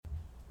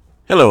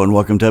Hello and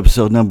welcome to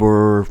episode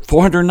number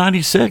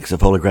 496 of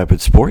Holy Rapid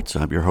Sports.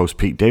 I'm your host,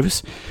 Pete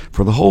Davis,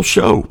 for the whole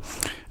show.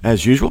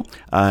 As usual,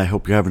 I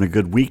hope you're having a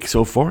good week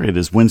so far. It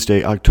is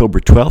Wednesday, October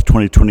 12th,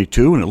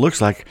 2022, and it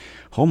looks like,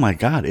 oh my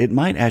God, it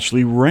might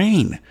actually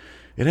rain.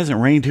 It hasn't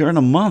rained here in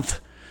a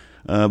month.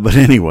 But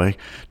anyway,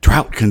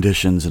 drought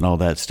conditions and all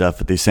that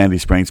stuff at the Sandy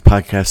Springs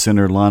Podcast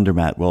Center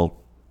Laundromat. Well,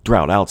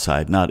 drought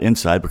outside, not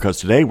inside, because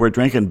today we're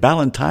drinking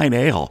Ballantine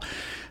Ale.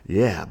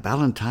 Yeah,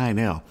 Ballantine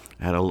Ale.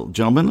 I had a little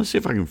gentleman, let's see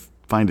if I can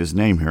find his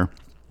name here,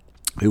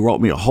 who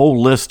wrote me a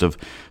whole list of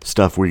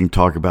stuff we can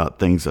talk about,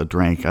 things I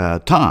drank.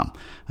 Tom.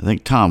 I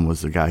think Tom was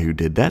the guy who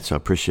did that, so I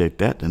appreciate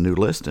that, the new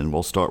list, and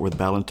we'll start with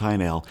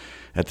Ballantine Ale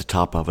at the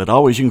top of it.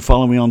 Always, you can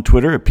follow me on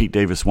Twitter at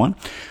PeteDavis1.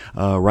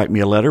 Write me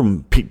a letter,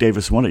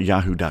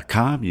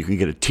 PeteDavis1@yahoo.com. You can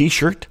get a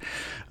T-shirt,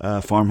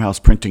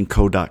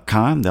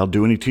 FarmhousePrintingCo.com. They'll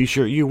do any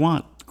T-shirt you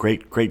want.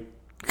 Great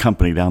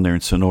company down there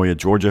in Sonoya,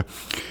 Georgia.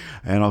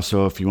 And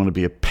also, if you want to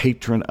be a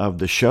patron of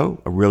the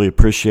show, I really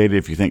appreciate it.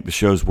 If you think the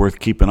show's worth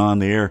keeping on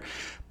the air,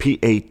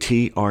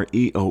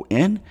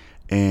 Patreon.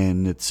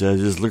 And it's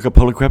just look up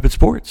Holy Rapid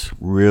Sports.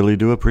 Really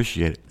do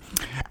appreciate it.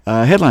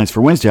 Headlines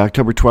for Wednesday,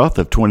 October 12th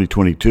of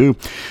 2022.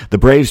 The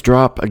Braves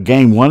drop a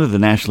Game 1 of the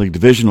National League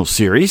Divisional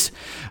Series.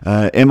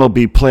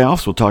 MLB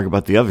playoffs, we'll talk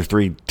about the other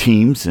three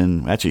teams,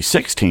 and actually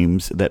 6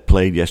 teams that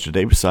played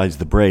yesterday besides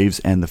the Braves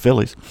and the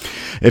Phillies.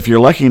 If you're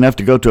lucky enough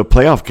to go to a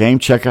playoff game,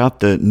 check out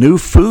the new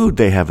food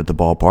they have at the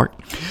ballpark.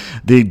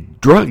 The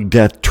drug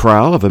death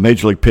trial of a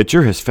Major League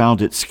pitcher has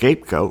found its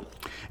scapegoat.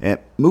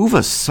 Move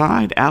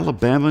aside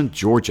Alabama and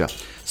Georgia.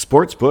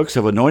 Sportsbooks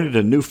have anointed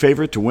a new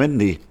favorite to win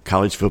the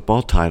college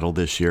football title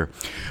this year.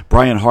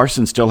 Brian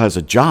Harsin still has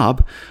a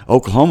job.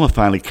 Oklahoma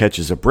finally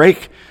catches a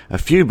break. A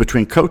feud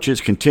between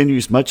coaches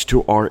continues, much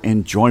to our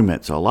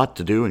enjoyment. So a lot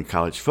to do in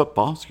college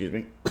football.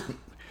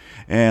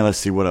 And let's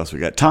see what else we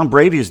got. Tom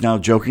Brady is now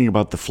joking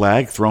about the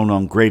flag thrown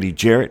on Grady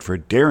Jarrett for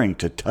daring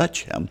to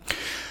touch him.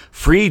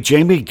 Free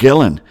Jamie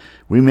Gillan.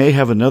 We may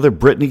have another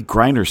Brittany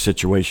Griner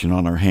situation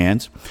on our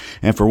hands.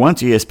 And for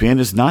once, ESPN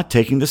is not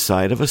taking the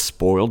side of a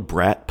spoiled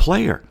brat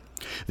player.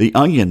 The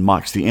Onion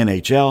mocks the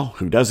NHL,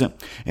 who doesn't?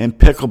 And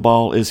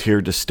pickleball is here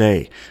to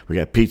stay. We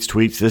got Pete's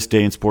tweets, this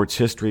day in sports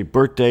history,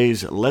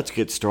 birthdays. Let's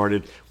get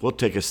started. We'll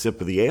take a sip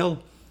of the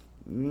ale.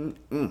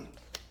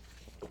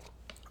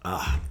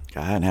 I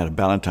hadn't had a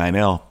Ballantine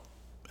Ale,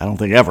 I don't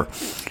think ever.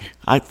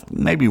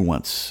 Maybe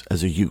once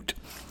as a Ute.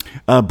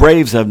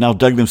 Braves have now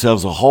dug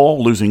themselves a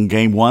hole, losing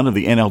Game 1 of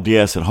the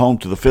NLDS at home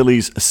to the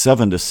Phillies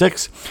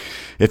 7-6.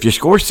 If you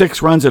score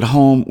 6 runs at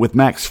home with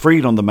Max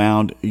Fried on the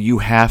mound, you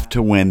have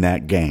to win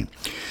that game.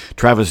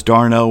 Travis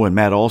d'Arnaud and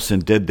Matt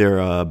Olson did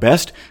their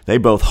best. They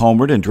both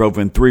homered and drove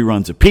in 3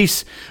 runs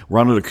apiece.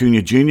 Ronald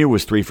Acuna Jr.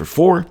 was 3 for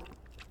 4.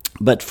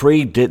 But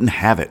Fried didn't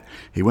have it.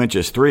 He went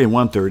just 3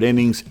 1/3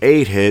 innings,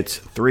 8 hits,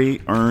 3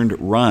 earned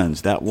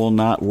runs. That will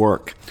not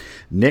work.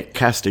 Nick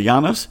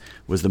Castellanos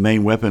was the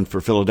main weapon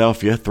for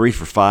Philadelphia, 3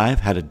 for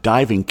 5, had a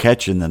diving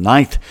catch in the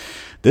 9th.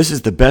 This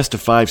is the best of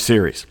 5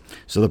 series,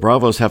 so the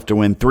Bravos have to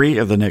win 3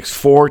 of the next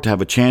 4 to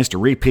have a chance to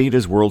repeat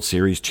as World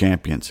Series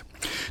champions.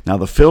 Now,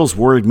 the Phils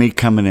worried me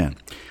coming in.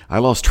 I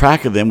lost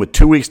track of them with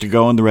 2 weeks to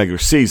go in the regular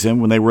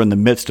season when they were in the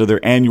midst of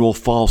their annual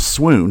fall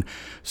swoon,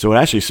 so it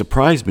actually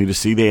surprised me to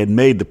see they had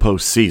made the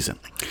postseason.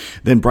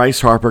 Then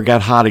Bryce Harper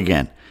got hot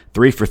again.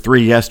 3 for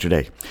 3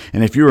 yesterday.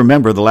 And if you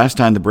remember, the last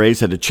time the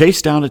Braves had to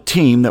chase down a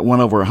team that won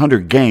over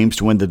 100 games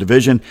to win the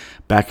division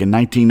back in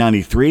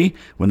 1993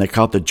 when they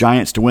caught the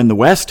Giants to win the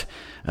West,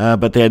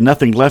 but they had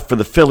nothing left for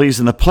the Phillies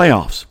in the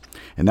playoffs.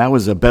 And that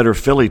was a better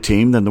Philly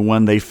team than the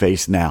one they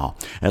face now.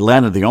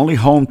 Atlanta, the only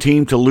home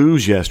team to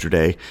lose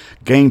yesterday.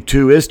 Game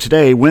 2 is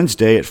today,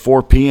 Wednesday at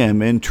 4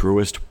 p.m. in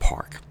Truist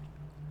Park.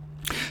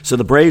 So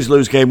the Braves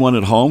lose Game 1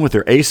 at home with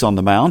their ace on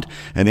the mound,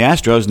 and the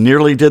Astros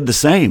nearly did the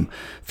same.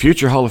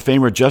 Future Hall of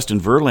Famer Justin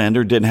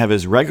Verlander didn't have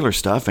his regular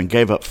stuff and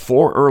gave up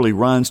 4 early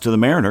runs to the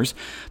Mariners.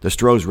 The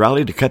Stros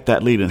rallied to cut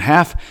that lead in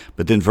half,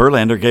 but then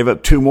Verlander gave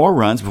up 2 more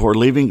runs before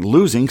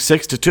losing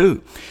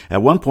 6-2.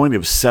 At one point, it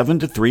was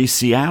 7-3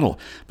 Seattle,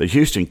 but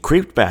Houston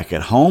creeped back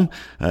at home.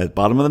 At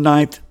bottom of the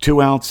 9th,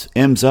 2 outs,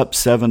 M's up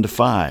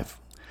 7-5.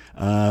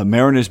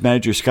 Mariners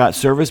manager Scott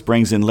Service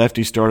brings in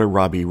lefty starter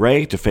Robbie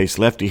Ray to face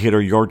lefty hitter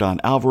Yordan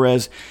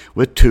Alvarez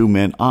with 2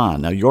 men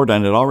on. Now,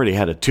 Yordan had already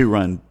had a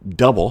 2-run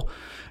double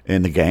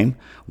in the game.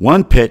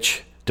 1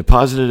 pitch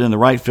deposited in the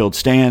right field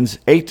stands,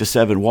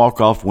 8-7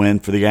 walk-off win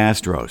for the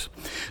Astros.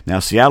 Now,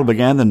 Seattle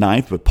began the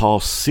 9th with Paul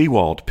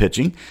Sewald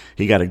pitching.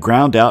 He got a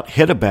ground out,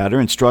 hit a batter,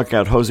 and struck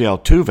out Jose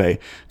Altuve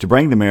to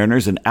bring the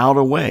Mariners an out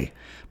away.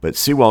 But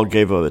Sewald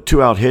gave a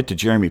 2-out hit to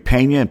Jeremy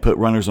Pena and put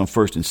runners on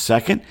first and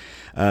second.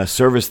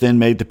 Service then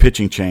made the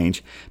pitching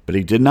change, but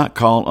he did not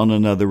call on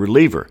another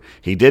reliever.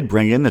 He did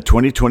bring in the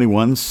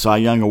 2021 Cy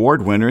Young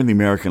Award winner in the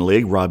American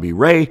League, Robbie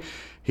Ray.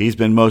 He's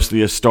been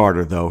mostly a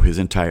starter, though, his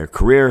entire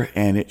career,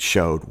 and it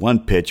showed.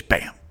 1 pitch,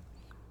 bam.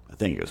 I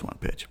think it was 1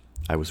 pitch.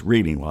 I was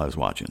reading while I was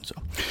watching. So,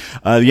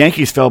 the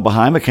Yankees fell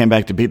behind but came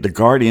back to beat the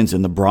Guardians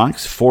in the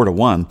Bronx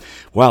 4-1.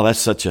 Wow, that's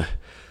such a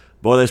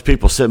Boy, there's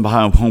people sitting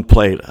behind home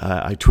plate.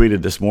 I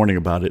tweeted this morning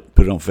about it,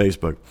 put it on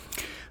Facebook.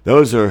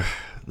 Those are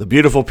the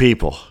beautiful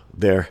people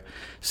there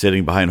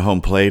sitting behind home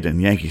plate in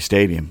Yankee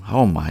Stadium.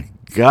 Oh, my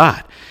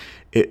God.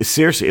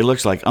 Seriously, it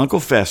looks like Uncle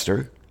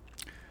Fester,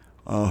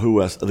 who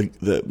was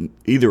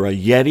either a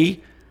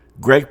Yeti,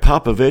 Greg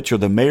Popovich, or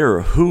the mayor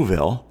of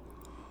Whoville.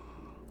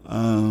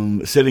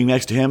 Sitting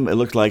next to him, it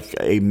looked like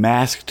a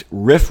masked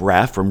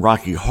riffraff from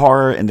Rocky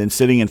Horror, and then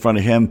sitting in front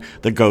of him,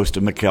 the ghost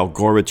of Mikhail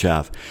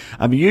Gorbachev.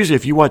 I mean, usually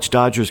if you watch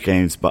Dodgers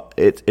games, but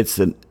it's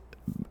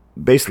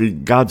basically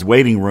God's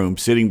waiting room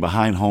sitting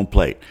behind home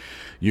plate.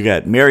 You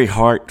got Mary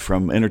Hart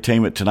from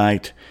Entertainment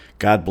Tonight.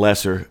 God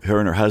bless her. Her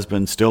and her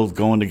husband still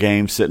going to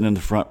games, sitting in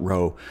the front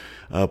row.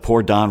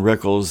 Poor Don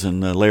Rickles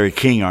and Larry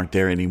King aren't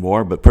there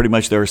anymore, but pretty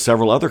much there are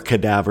several other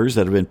cadavers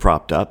that have been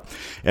propped up.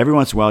 Every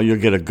once in a while, you'll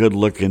get a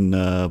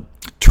good-looking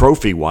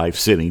trophy wife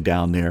sitting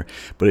down there,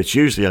 but it's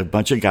usually a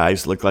bunch of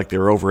guys look like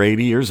they're over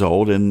 80 years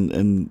old,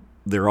 and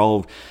they're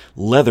all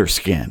leather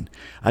skin.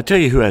 I tell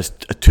you who has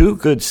two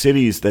good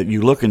cities that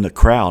you look in the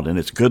crowd, and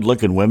it's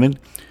good-looking women,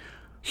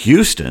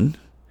 Houston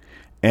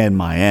and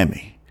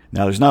Miami.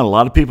 Now, there's not a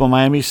lot of people in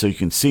Miami, so you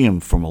can see them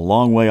from a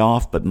long way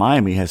off, but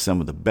Miami has some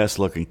of the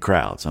best-looking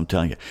crowds, I'm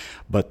telling you.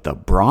 But the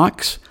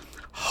Bronx,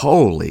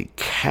 holy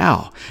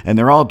cow. And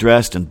they're all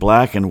dressed in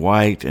black and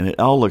white, and it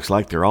all looks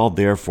like they're all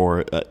there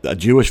for a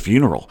Jewish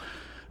funeral.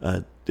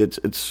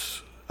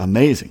 It's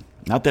amazing.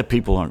 Not that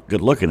people aren't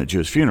good-looking at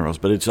Jewish funerals,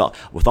 but it's all,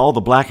 with all the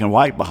black and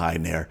white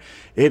behind there,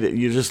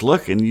 you just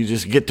look and you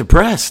just get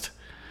depressed.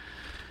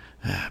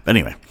 But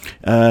anyway,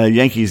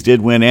 Yankees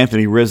did win.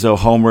 Anthony Rizzo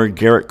homered.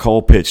 Garrett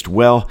Cole pitched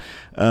well.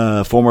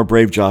 Former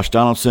Brave Josh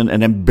Donaldson,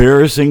 an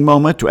embarrassing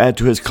moment to add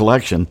to his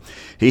collection.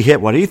 He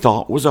hit what he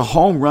thought was a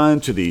home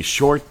run to the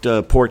short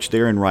porch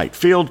there in right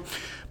field,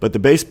 but the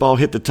baseball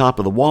hit the top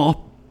of the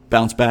wall,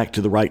 bounced back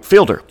to the right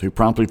fielder, who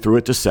promptly threw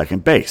it to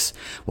second base.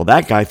 Well,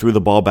 that guy threw the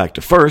ball back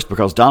to first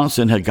because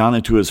Donaldson had gone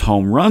into his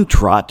home run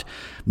trot,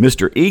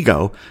 Mr.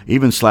 Ego,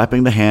 even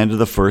slapping the hand of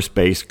the first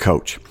base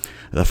coach.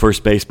 The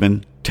first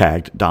baseman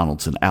tagged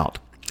Donaldson out.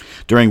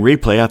 During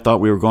replay, I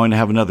thought we were going to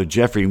have another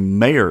Jeffrey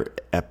Mayer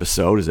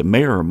episode. Is it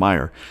Mayer or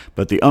Meyer?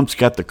 But the umps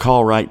got the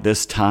call right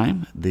this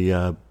time.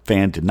 The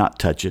fan did not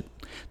touch it.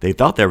 They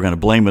thought they were going to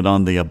blame it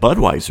on the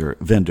Budweiser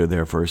vendor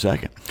there for a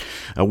second.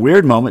 A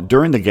weird moment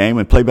during the game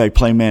when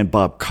play-by-play man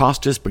Bob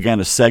Costas began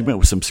a segment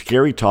with some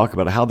scary talk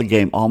about how the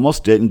game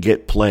almost didn't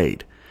get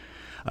played.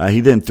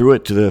 He then threw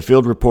it to the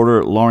field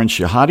reporter Lauren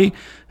Shahadi,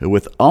 who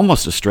with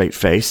almost a straight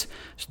face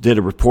did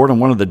a report on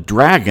one of the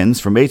dragons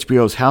from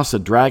HBO's House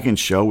of Dragons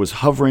show was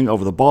hovering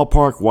over the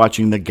ballpark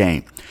watching the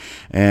game.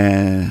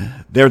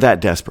 And they're that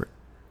desperate,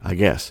 I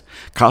guess.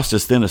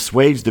 Costas then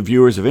assuaged the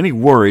viewers of any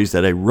worries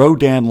that a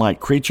Rodan-like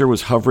creature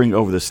was hovering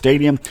over the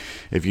stadium.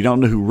 If you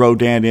don't know who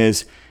Rodan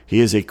is, he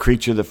is a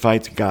creature that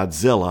fights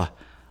Godzilla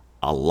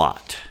a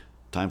lot.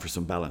 Time for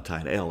some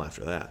Ballantine Ale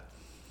after that.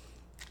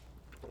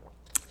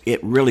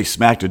 It really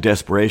smacked of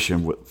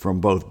desperation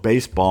from both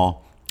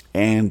baseball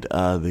and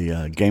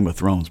the Game of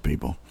Thrones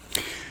people.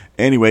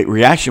 Anyway,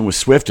 reaction was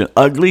swift and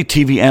ugly.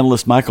 TV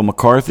analyst Michael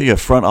McCarthy of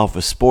Front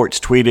Office Sports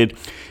tweeted,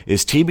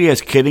 "Is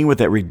TBS kidding with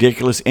that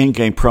ridiculous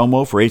in-game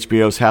promo for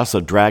HBO's House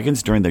of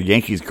Dragons during the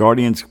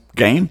Yankees-Guardians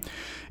game?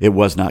 It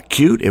was not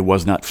cute. It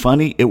was not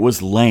funny. It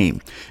was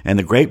lame. And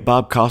the great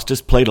Bob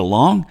Costas played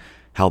along?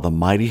 How the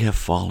mighty have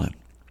fallen."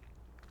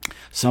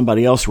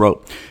 Somebody else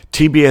wrote,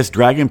 TBS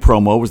Dragon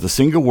promo was the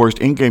single worst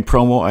in-game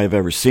promo I have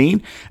ever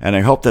seen, and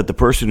I hope that the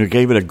person who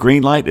gave it a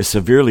green light is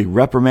severely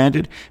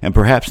reprimanded and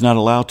perhaps not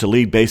allowed to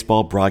lead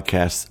baseball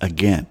broadcasts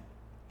again.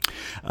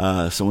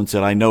 Someone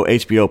said, I know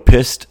HBO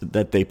pissed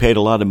that they paid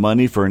a lot of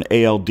money for an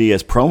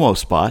ALDS promo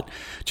spot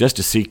just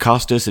to see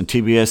Costas and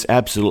TBS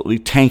absolutely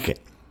tank it.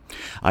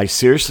 I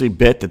seriously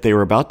bet that they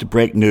were about to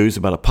break news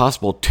about a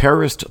possible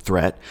terrorist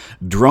threat,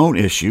 drone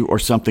issue, or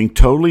something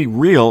totally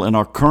real in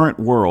our current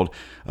world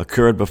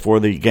occurred before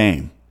the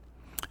game.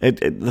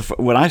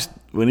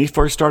 When he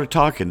first started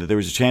talking that there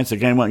was a chance the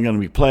game wasn't going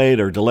to be played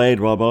or delayed,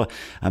 blah, blah,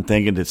 I'm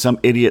thinking, did some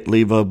idiot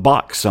leave a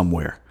box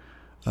somewhere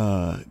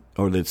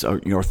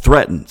or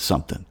threaten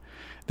something?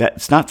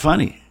 That's not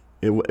funny.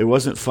 It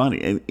wasn't funny.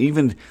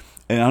 And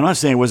I'm not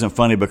saying it wasn't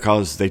funny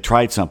because they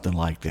tried something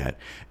like that.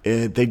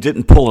 They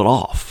didn't pull it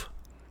off.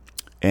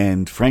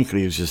 And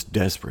frankly, it was just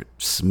desperate.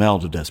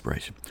 Smelled of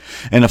desperation.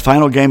 In the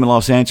final game in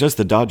Los Angeles,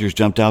 the Dodgers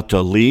jumped out to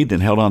a lead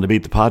and held on to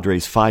beat the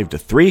Padres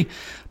 5-3.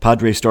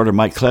 Padres starter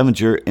Mike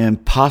Clevinger,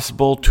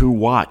 impossible to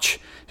watch.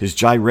 His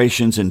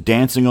gyrations and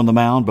dancing on the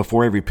mound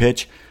before every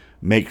pitch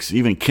makes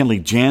even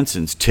Kenley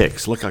Jansen's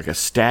ticks look like a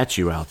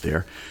statue out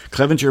there.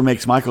 Clevinger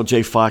makes Michael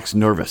J. Fox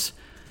nervous.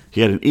 He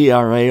had an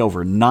ERA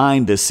over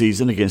 9 this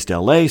season against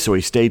L.A., so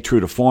he stayed true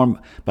to form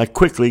by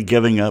quickly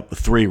giving up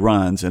 3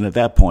 runs. And at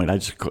that point,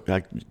 I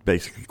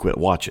basically quit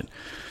watching.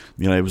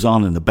 You know, it was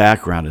on in the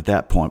background at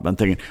that point. But I'm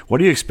thinking, what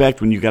do you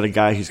expect when you got a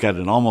guy who's got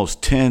an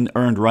almost 10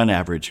 earned run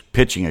average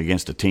pitching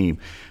against a team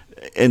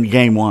in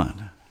game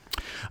 1?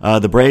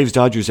 The Braves,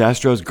 Dodgers,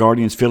 Astros,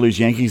 Guardians, Phillies,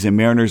 Yankees, and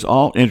Mariners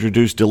all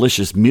introduced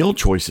delicious meal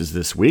choices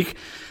this week.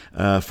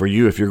 for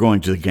you if you're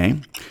going to the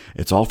game.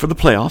 It's all for the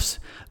playoffs.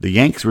 The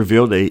Yanks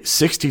revealed a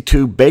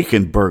 62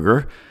 bacon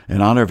burger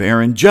in honor of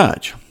Aaron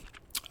Judge.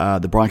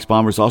 The Bronx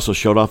Bombers also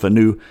showed off a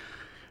new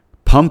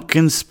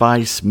pumpkin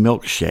spice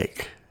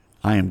milkshake.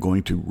 I am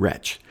going to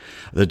retch.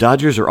 The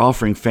Dodgers are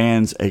offering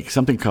fans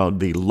something called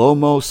the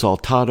Lomo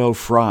Saltado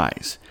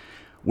fries,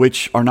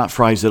 which are not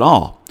fries at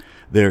all.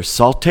 They're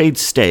sautéed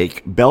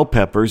steak, bell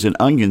peppers, and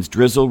onions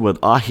drizzled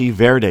with ají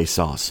verde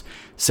sauce.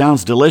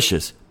 Sounds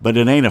delicious, but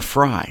it ain't a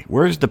fry.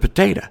 Where's the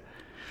potato?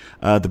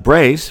 The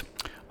Braves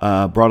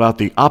brought out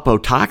the Apo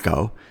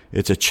Taco.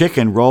 It's a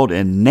chicken rolled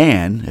in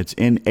naan, it's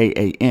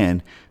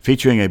N-A-A-N,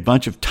 featuring a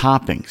bunch of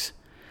toppings.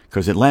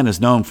 Because Atlanta's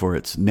known for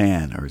its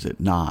naan, or is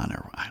it naan,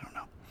 or I don't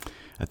know.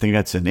 I think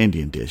that's an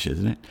Indian dish,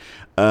 isn't it?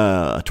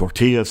 A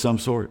tortilla of some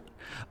sort.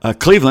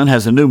 Cleveland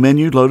has a new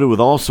menu loaded with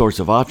all sorts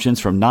of options,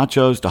 from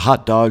nachos to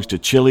hot dogs to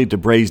chili to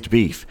braised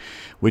beef,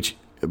 which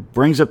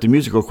brings up the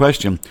musical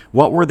question,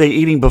 what were they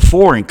eating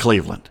before in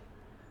Cleveland?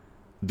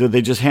 Did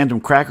they just hand them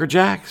Cracker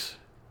Jacks?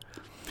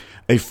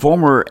 A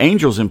former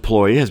Angels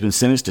employee has been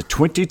sentenced to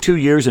 22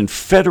 years in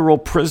federal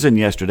prison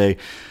yesterday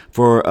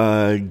for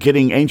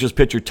getting Angels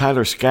pitcher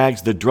Tyler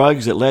Skaggs the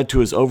drugs that led to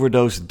his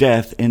overdose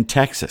death in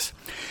Texas.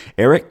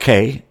 Eric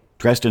Kay,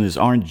 dressed in his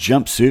orange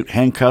jumpsuit,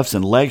 handcuffs,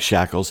 and leg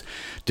shackles,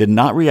 did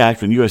not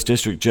react when U.S.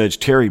 District Judge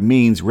Terry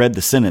Means read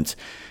the sentence.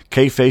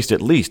 Kay faced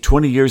at least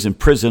 20 years in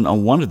prison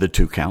on one of the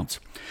two counts.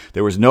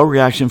 There was no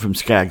reaction from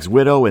Skaggs'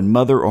 widow and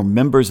mother or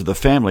members of the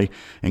family,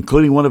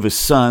 including one of his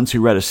sons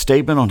who read a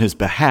statement on his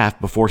behalf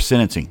before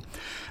sentencing.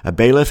 A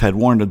bailiff had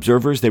warned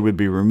observers they would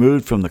be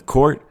removed from the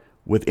court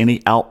with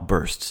any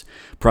outbursts.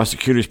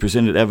 Prosecutors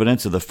presented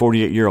evidence of the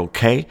 48-year-old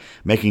Kay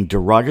making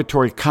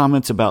derogatory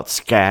comments about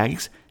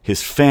Skaggs,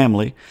 his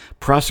family,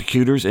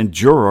 prosecutors, and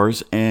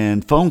jurors,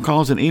 and phone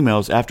calls and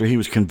emails after he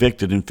was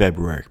convicted in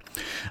February.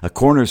 A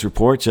coroner's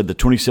report said the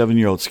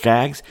 27-year-old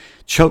Skaggs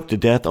choked to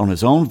death on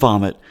his own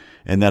vomit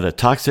and that a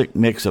toxic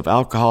mix of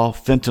alcohol,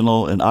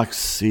 fentanyl, and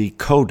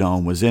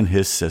oxycodone was in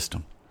his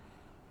system.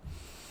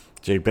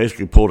 So he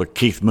basically pulled a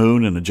Keith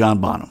Moon and a John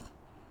Bonham,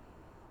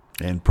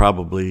 and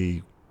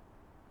probably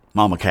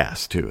Mama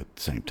Cass, too, at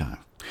the same time.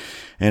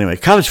 Anyway,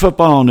 college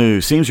football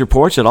news. Seems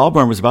reports that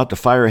Auburn was about to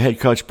fire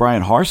head coach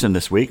Brian Harsin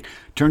this week.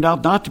 Turned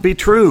out not to be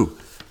true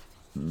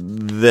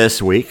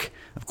this week.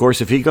 Of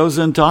course, if he goes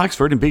into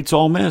Oxford and beats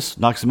Ole Miss,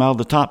 knocks them out of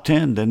the top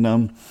 10,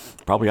 then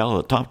probably out of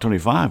the top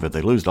 25 if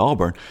they lose to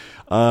Auburn,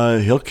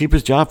 he'll keep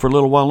his job for a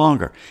little while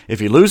longer. If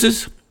he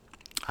loses,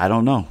 I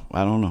don't know.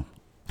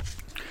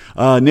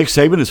 Nick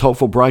Saban is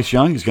hopeful Bryce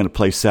Young is going to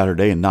play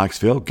Saturday in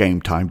Knoxville.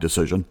 Game time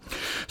decision.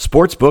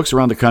 Sports books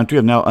around the country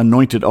have now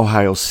anointed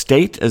Ohio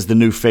State as the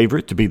new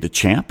favorite to be the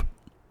champ.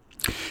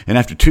 And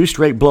after two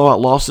straight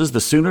blowout losses, the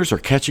Sooners are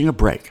catching a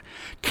break.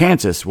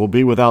 Kansas will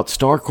be without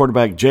star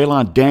quarterback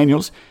Jalon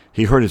Daniels.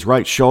 He hurt his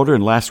right shoulder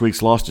in last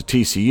week's loss to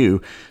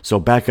TCU, so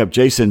backup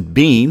Jason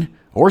Bean,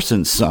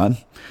 Orson's son,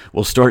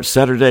 will start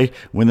Saturday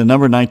when the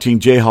number 19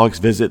 Jayhawks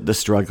visit the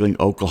struggling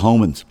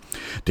Oklahomans.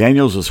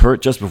 Daniels was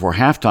hurt just before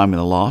halftime in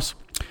the loss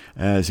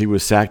as he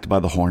was sacked by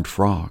the Horned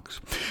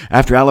Frogs.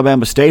 After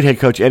Alabama State, head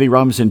coach Eddie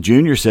Robinson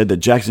Jr. said that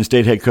Jackson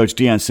State head coach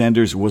Deion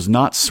Sanders was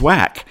not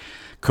SWAC.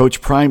 Coach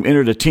Prime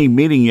entered a team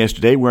meeting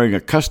yesterday wearing a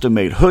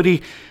custom-made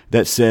hoodie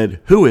that said,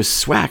 "Who is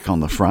SWAC?"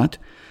 on the front.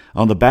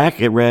 On the back,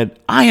 it read,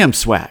 "I am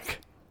SWAC."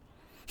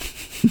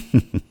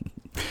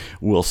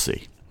 We'll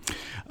see.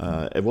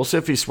 We'll see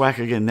if he's SWAC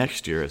again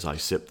next year as I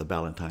sip the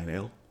Ballantine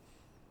Ale.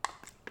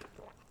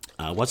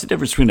 What's the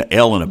difference between an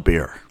ale and a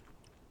beer?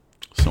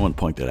 Someone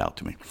point that out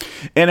to me.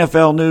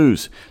 NFL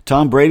news.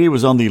 Tom Brady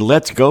was on the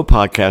Let's Go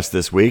podcast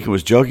this week and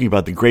was joking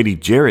about the Grady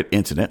Jarrett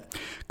incident.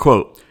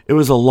 Quote, "It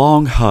was a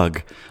long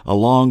hug, a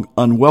long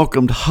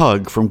unwelcomed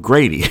hug from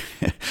Grady.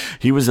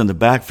 He was in the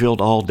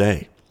backfield all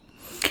day."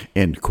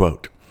 End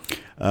quote.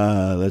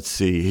 Let's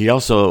see. He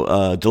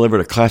also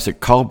delivered a classic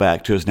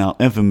callback to his now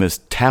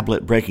infamous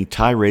tablet-breaking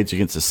tirades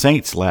against the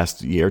Saints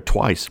last year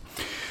twice.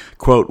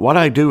 Quote, "What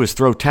I do is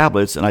throw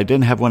tablets, and I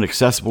didn't have one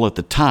accessible at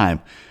the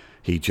time,"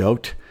 he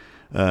joked.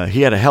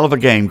 He had a hell of a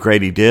game,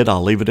 Grady did.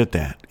 I'll leave it at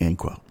that. End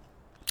quote.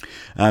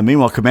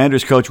 Meanwhile,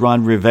 Commanders coach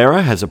Ron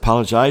Rivera has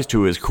apologized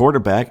to his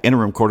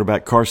interim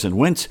quarterback Carson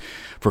Wentz,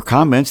 for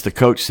comments the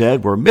coach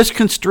said were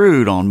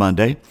misconstrued on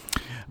Monday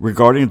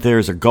regarding if there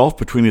is a gulf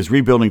between his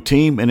rebuilding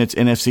team and its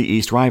NFC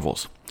East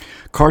rivals.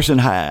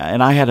 "Carson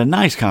and I had a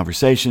nice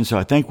conversation, so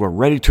I think we're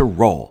ready to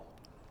roll."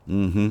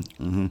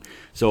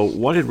 So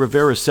what did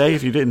Rivera say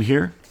if you didn't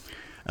hear?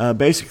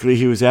 Basically,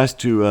 he was asked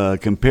to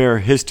compare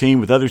his team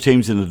with other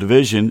teams in the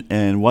division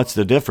and what's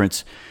the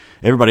difference.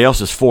 Everybody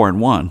else is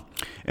 4-1.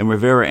 And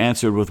Rivera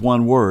answered with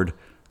one word,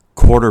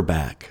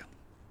 quarterback.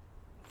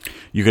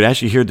 You could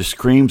actually hear the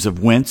screams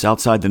of Wentz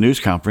outside the news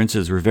conference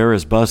as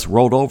Rivera's bus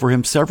rolled over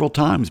him several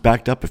times,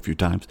 backed up a few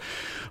times.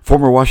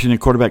 Former Washington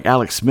quarterback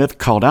Alex Smith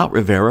called out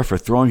Rivera for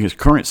throwing his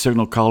current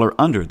signal caller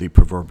under the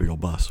proverbial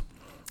bus.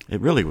 It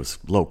really was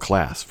low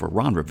class for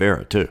Ron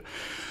Rivera, too.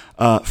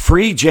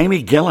 Free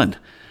Jamie Gillan.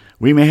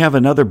 We may have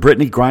another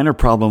Brittany Griner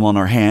problem on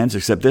our hands,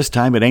 except this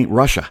time it ain't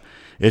Russia.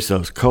 It's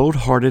those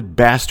cold-hearted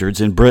bastards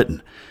in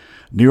Britain.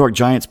 New York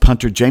Giants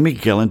punter Jamie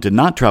Gillan did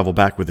not travel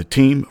back with the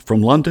team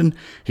from London.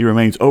 He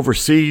remains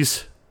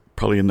overseas,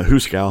 probably in the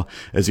Hooskow,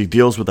 as he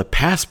deals with a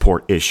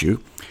passport issue.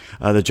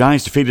 The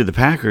Giants defeated the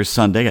Packers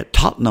Sunday at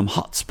Tottenham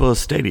Hotspur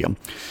Stadium.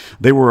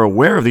 They were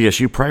aware of the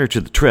issue prior to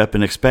the trip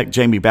and expect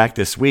Jamie back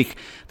this week.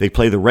 They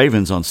play the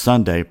Ravens on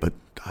Sunday, but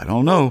I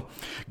don't know.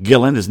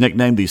 Gillan is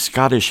nicknamed the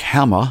Scottish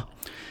Hammer,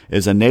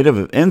 is a native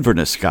of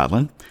Inverness,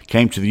 Scotland,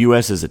 came to the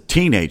U.S. as a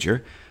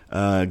teenager.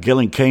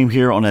 Gillan came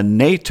here on a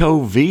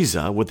NATO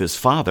visa with his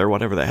father,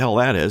 whatever the hell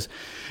that is,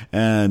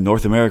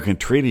 North American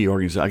Treaty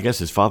Organization. I guess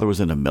his father was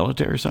in the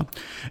military or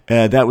something.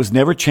 That was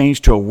never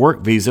changed to a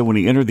work visa when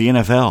he entered the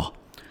NFL.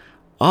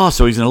 Oh,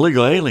 so he's an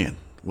illegal alien.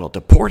 Well,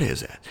 deport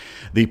his ass.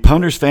 The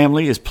punter's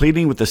family is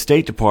pleading with the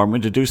State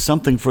Department to do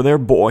something for their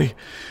boy.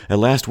 At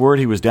last word,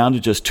 he was down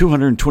to just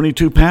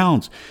 222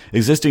 pounds,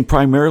 existing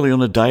primarily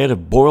on a diet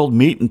of boiled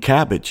meat and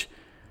cabbage.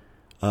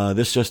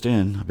 This just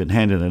in, I've been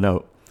handed a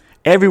note.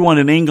 Everyone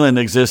in England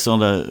exists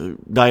on a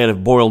diet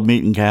of boiled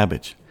meat and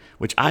cabbage,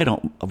 which I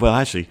don't. Well,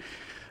 actually,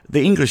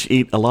 the English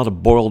eat a lot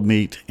of boiled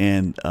meat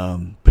and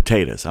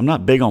potatoes. I'm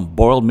not big on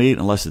boiled meat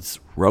unless it's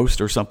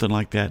roast or something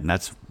like that, and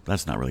that's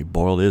not really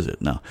boiled, is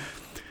it? No.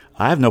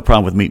 I have no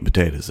problem with meat and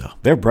potatoes, though.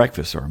 Their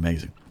breakfasts are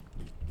amazing.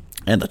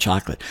 And the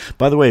chocolate.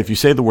 By the way, if you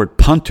say the word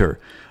punter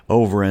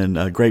over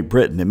in Great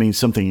Britain, it means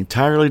something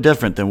entirely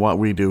different than what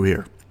we do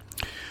here.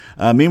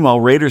 Meanwhile,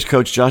 Raiders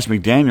coach Josh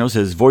McDaniels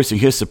is voicing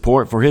his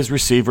support for his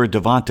receiver,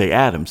 Davante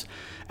Adams,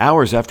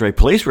 hours after a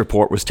police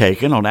report was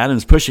taken on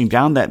Adams pushing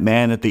down that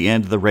man at the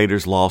end of the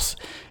Raiders' loss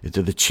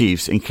to the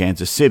Chiefs in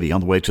Kansas City.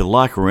 On the way to the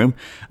locker room,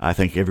 I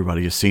think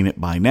everybody has seen it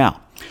by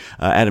now.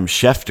 Adam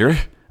Schefter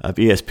of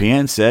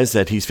ESPN says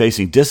that he's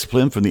facing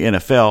discipline from the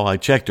NFL. I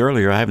checked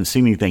earlier. I haven't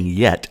seen anything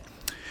yet.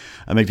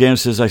 McDaniel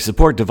says, I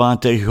support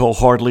Davante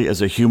wholeheartedly as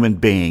a human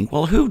being.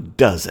 Well, who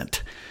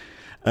doesn't?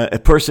 A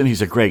person,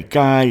 he's a great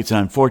guy. It's an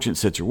unfortunate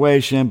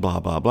situation, blah,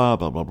 blah, blah,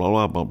 blah, blah,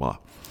 blah, blah,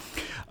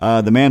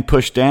 blah. The man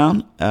pushed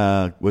down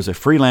was a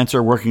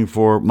freelancer working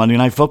for Monday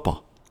Night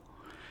Football.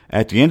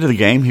 At the end of the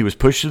game, he was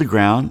pushed to the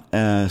ground,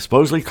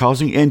 supposedly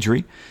causing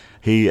injury.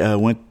 He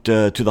went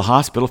to the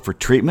hospital for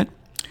treatment.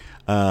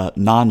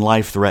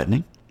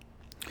 Non-life-threatening.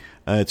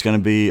 It's going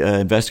to be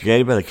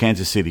investigated by the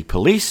Kansas City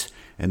Police,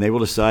 and they will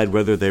decide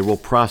whether they will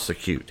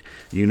prosecute.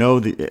 You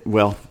know,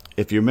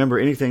 if you remember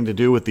anything to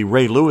do with the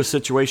Ray Lewis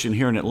situation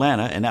here in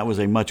Atlanta, and that was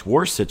a much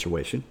worse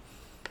situation,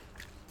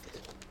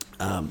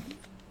 the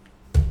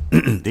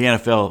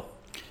NFL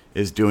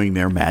is doing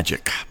their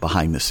magic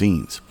behind the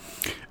scenes,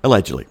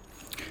 allegedly.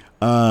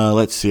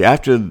 Let's see.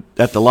 At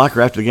the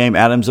locker after the game,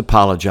 Adams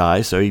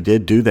apologized, so he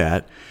did do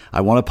that. I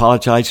want to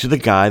apologize to the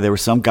guy. There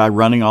was some guy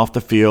running off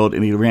the field,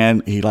 and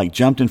he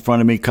jumped in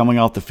front of me coming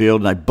off the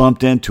field, and I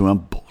bumped into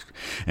him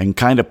and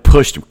kind of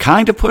pushed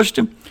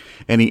him,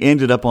 and he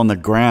ended up on the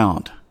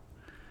ground.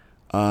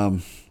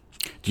 Do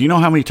you know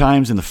how many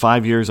times in the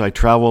 5 years I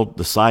traveled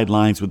the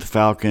sidelines with the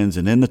Falcons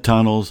and in the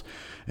tunnels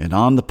and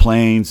on the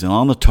planes and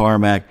on the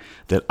tarmac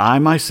that I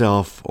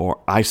myself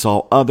or I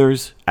saw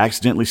others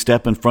accidentally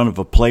step in front of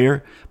a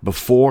player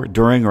before,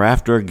 during, or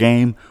after a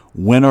game,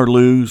 win or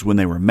lose, when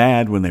they were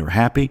mad, when they were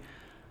happy?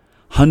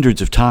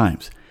 Hundreds of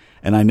times.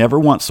 And I never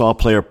once saw a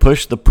player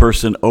push the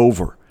person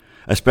over,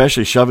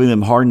 especially shoving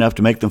them hard enough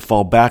to make them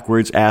fall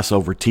backwards, ass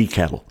over tea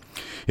kettle.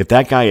 If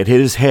that guy had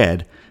hit his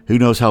head, who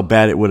knows how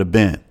bad it would have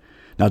been.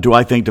 Now, do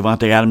I think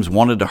Davante Adams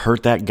wanted to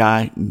hurt that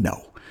guy?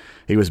 No.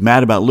 He was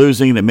mad about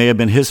losing, and it may have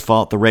been his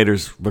fault, the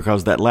Raiders,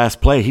 because that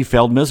last play, he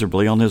failed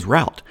miserably on his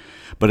route.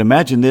 But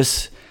imagine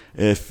this,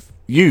 if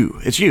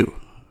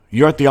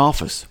you're at the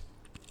office,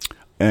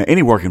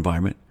 any work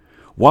environment,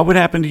 what would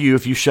happen to you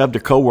if you shoved a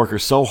coworker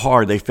so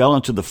hard they fell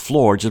into the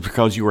floor just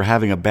because you were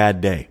having a bad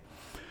day?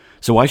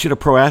 So why should a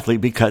pro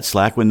athlete be cut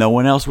slack when no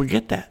one else would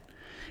get that?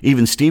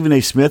 Even Stephen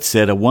A. Smith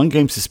said a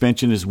one-game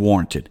suspension is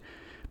warranted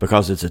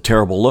because it's a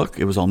terrible look.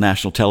 It was on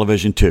national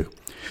television, too.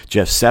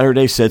 Jeff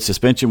Saturday said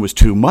suspension was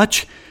too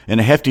much and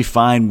a hefty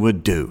fine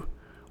would do.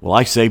 Well,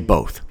 I say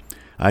both.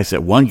 I said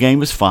one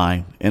game is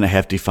fine and a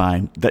hefty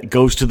fine that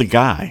goes to the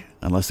guy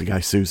unless the guy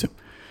sues him.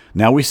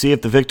 Now we see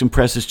if the victim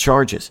presses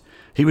charges.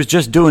 He was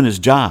just doing his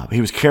job.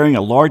 He was carrying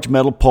a large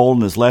metal pole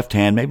in his left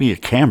hand, maybe a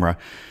camera,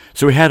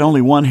 so he had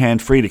only one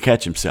hand free to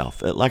catch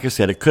himself. Like I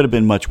said, it could have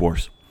been much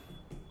worse.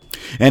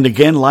 And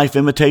again, life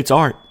imitates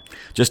art.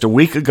 Just a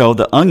week ago,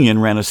 The Onion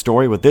ran a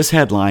story with this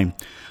headline: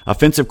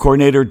 offensive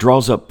coordinator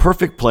draws up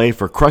perfect play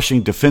for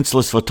crushing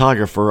defenseless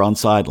photographer on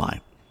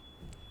sideline.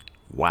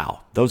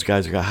 Wow, those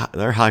guys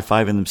they're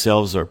high-fiving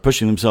themselves or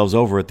pushing themselves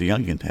over at the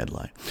Onion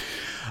headline.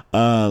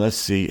 Let's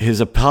see. His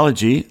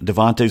apology,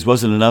 Davante's,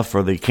 wasn't enough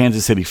for the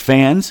Kansas City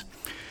fans.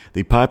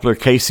 The popular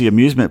KC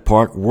amusement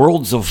park,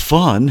 Worlds of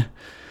Fun,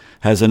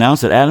 has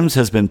announced that Adams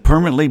has been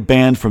permanently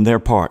banned from their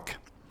park.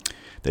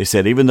 They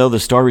said even though the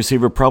star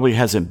receiver probably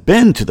hasn't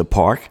been to the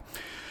park,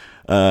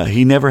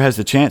 he never has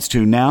the chance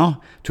to now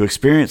to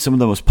experience some of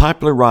the most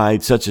popular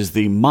rides, such as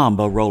the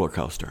Mamba roller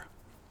coaster.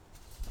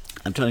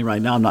 I'm telling you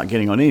right now, I'm not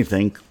getting on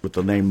anything with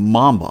the name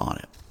Mamba on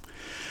it.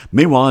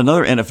 Meanwhile,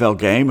 another NFL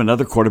game,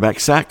 another quarterback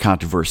sack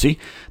controversy.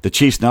 The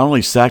Chiefs not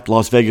only sacked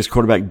Las Vegas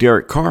quarterback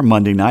Derek Carr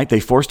Monday night, they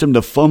forced him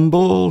to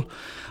fumble,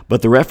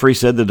 but the referee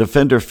said the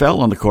defender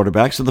fell on the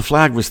quarterback, so the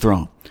flag was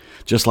thrown.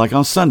 Just like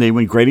on Sunday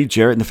when Grady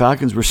Jarrett and the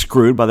Falcons were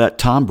screwed by that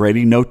Tom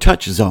Brady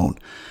no-touch zone.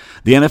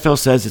 The NFL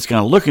says it's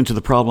going to look into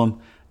the problem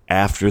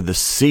after the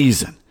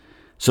season,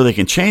 so they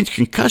can change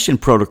concussion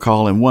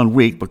protocol in 1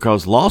 week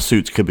because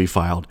lawsuits could be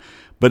filed.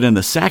 But in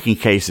the sacking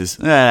cases,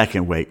 I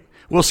can wait.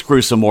 We'll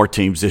screw some more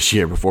teams this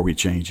year before we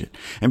change it.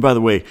 And by the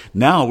way,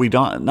 now we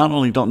not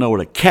only don't know what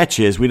a catch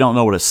is, we don't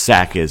know what a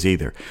sack is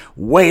either.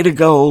 Way to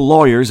go,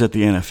 lawyers at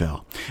the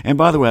NFL. And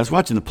by the way, I was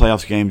watching the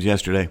playoffs games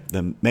yesterday,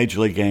 the Major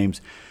League games.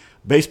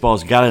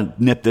 Baseball's got to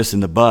nip this in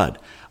the bud.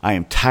 I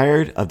am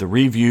tired of the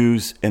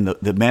reviews and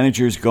the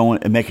managers going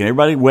and making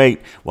everybody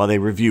wait while they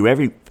review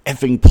every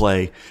effing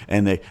play.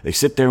 And they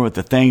sit there with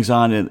the things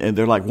on and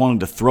they're like wanting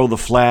to throw the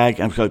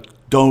flag. I'm like,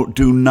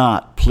 do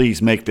not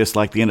please make this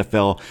like the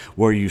NFL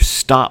where you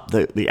stop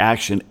the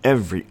action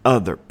every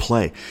other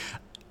play.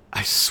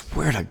 I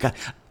swear to God,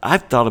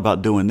 I've thought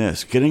about doing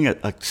this, getting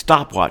a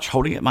stopwatch,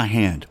 holding it in my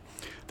hand,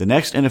 the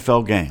next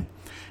NFL game.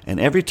 And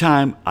every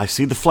time I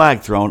see the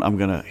flag thrown, I'm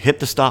going to hit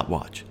the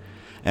stopwatch.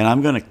 And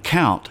I'm going to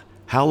count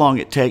how long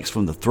it takes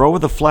from the throw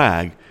of the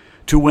flag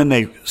to when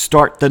they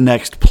start the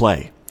next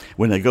play.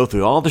 When they go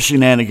through all the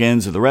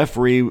shenanigans of the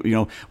referee,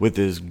 with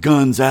his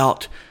guns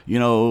out,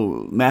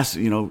 doing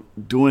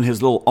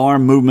his little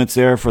arm movements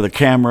there for the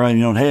camera,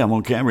 and, hey, I'm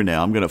on camera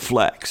now, I'm going to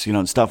flex,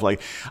 and stuff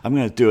like, I'm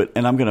going to do it,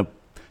 and I'm going to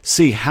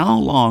see how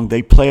long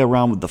they play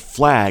around with the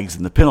flags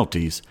and the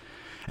penalties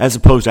as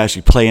opposed to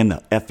actually playing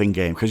the effing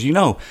game. Because,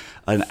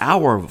 an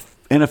hour of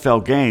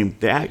NFL game,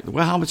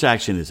 how much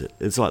action is it?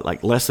 It's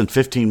like less than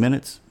 15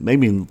 minutes,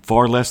 maybe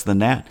far less than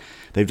that.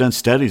 They've done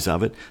studies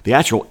of it. The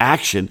actual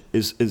action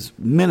is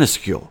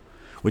minuscule,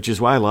 which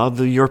is why a lot of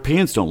the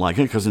Europeans don't like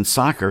it, because in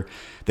soccer,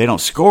 they don't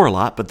score a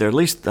lot, but they're at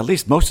least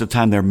most of the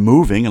time they're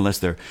moving, unless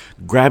they're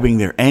grabbing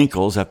their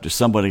ankles after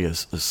somebody, a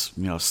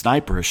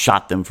sniper has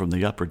shot them from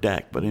the upper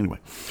deck. But anyway,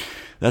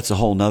 that's a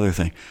whole nother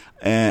thing.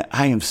 And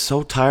I am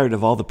so tired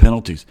of all the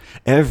penalties.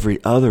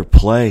 Every other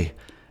play.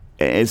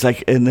 It's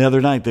like, and the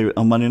other night,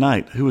 on Monday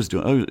night, who was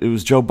doing? Oh, it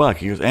was Joe Buck.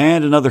 He goes,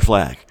 and another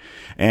flag.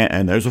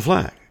 And there's a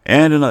flag.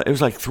 And another, it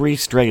was like 3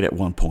 straight at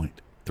one point,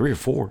 3 or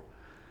 4.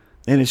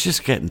 And it's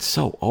just getting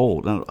so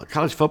old. Now,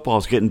 college football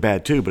is getting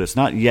bad too, but it's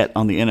not yet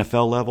on the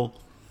NFL level.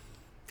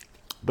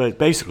 But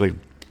basically,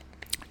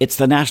 it's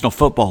the national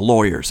football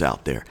lawyers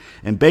out there.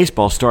 And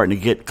baseball's starting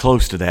to get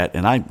close to that,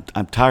 and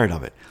I'm tired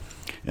of it.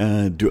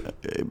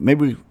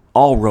 Maybe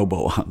all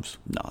robo-ums.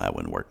 No, that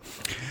wouldn't work.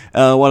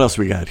 What else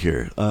we got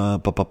here?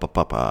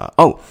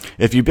 Oh,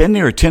 if you've been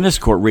near a tennis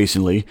court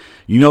recently,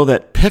 you know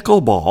that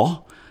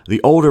pickleball,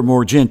 the older,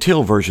 more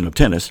genteel version of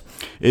tennis,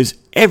 is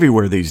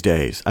everywhere these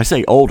days. I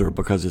say older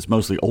because it's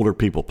mostly older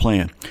people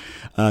playing.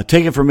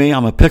 Take it from me,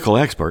 I'm a pickle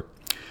expert.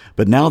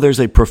 But now there's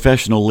a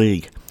professional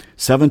league.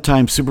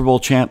 7-time Super Bowl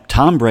champ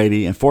Tom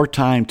Brady and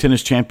 4-time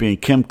tennis champion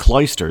Kim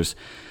Clijsters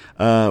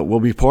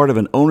will be part of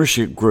an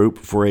ownership group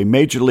for a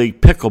Major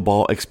League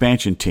Pickleball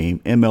expansion team,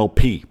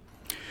 MLP.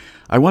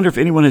 I wonder if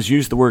anyone has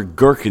used the word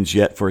gherkins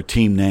yet for a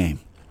team name.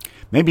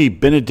 Maybe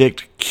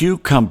Benedict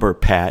Cucumber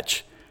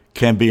Patch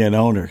can be an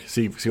owner.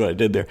 See what I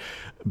did there?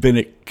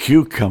 Benedict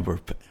Cucumber.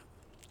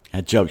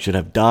 That joke should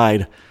have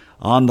died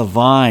on the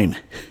vine.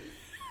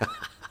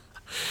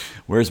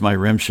 Where's my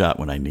rim shot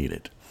when I need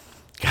it?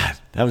 God,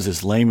 that was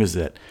as lame as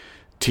that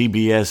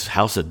TBS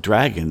House of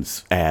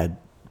Dragons ad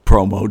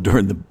promo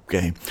during the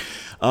game.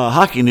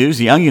 Hockey news.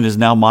 The Onion is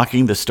now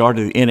mocking the start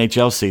of the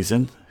NHL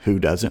season. Who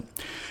doesn't?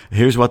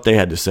 Here's what they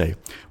had to say.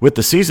 With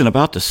the season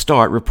about to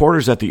start,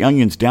 reporters at the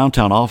Onion's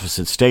downtown office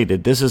had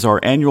stated, "This is our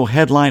annual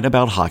headline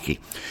about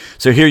hockey."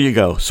 So here you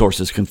go,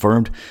 sources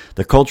confirmed.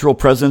 The cultural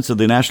presence of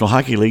the National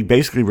Hockey League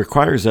basically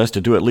requires us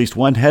to do at least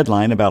one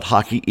headline about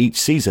hockey each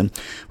season,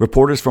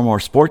 reporters from our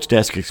sports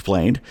desk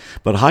explained,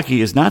 but hockey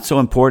is not so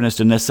important as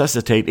to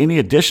necessitate any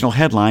additional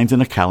headlines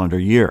in a calendar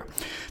year.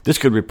 This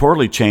could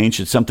reportedly change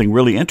should something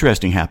really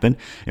interesting happen,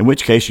 in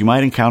which case you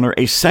might encounter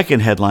a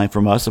second headline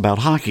from us about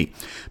hockey.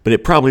 But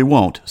it probably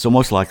won't, so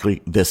most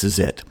likely this is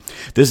it.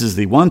 This is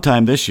the one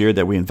time this year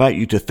that we invite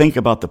you to think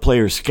about the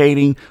players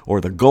skating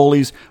or the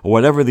goalies or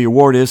whatever the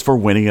award is for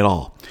winning it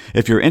all.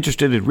 If you're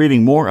interested in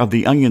reading more of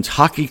the Onion's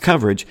hockey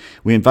coverage,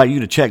 we invite you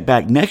to check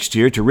back next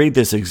year to read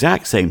this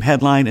exact same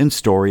headline and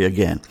story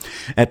again.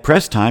 At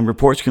press time,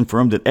 reports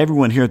confirmed that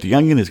everyone here at the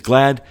Onion is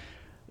glad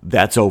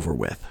that's over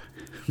with.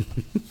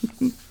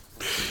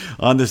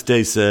 On this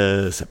day,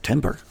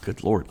 September,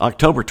 good Lord,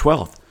 October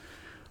 12th,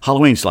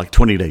 Halloween's like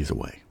 20 days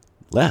away,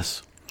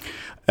 less.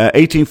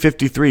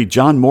 1853,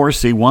 John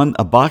Morrissey won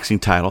a boxing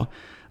title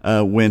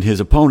when his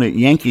opponent,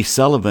 Yankee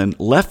Sullivan,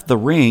 left the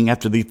ring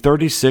after the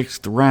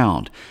 36th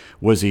round.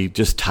 Was he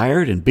just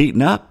tired and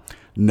beaten up?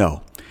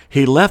 No.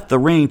 He left the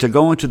ring to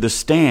go into the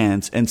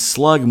stands and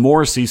slug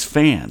Morrissey's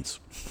fans.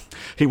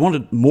 He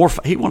wanted more.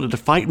 He wanted to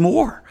fight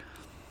more.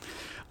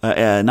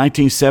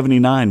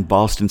 1979,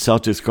 Boston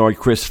Celtics guard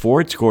Chris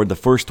Ford scored the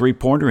first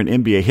three-pointer in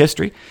NBA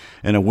history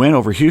in a win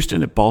over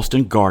Houston at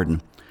Boston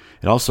Garden.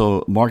 It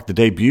also marked the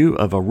debut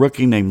of a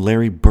rookie named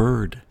Larry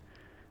Bird.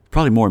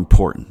 Probably more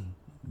important,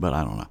 but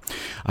I don't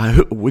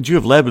know. Would you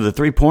have led with a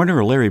three-pointer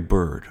or Larry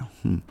Bird?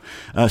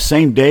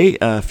 Same day,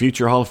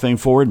 future Hall of Fame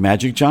forward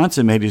Magic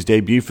Johnson made his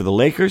debut for the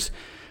Lakers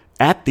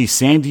at the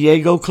San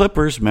Diego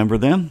Clippers. Remember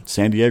them?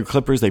 San Diego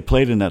Clippers, they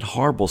played in that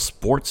horrible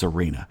sports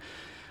arena.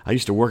 I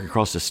used to work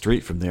across the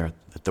street from there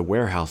at the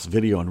Warehouse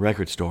Video and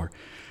Record Store,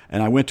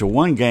 and I went to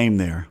one game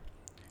there,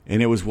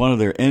 and it was one of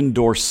their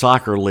indoor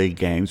soccer league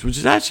games, which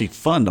is actually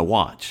fun to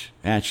watch,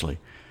 actually.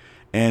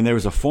 And there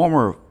was a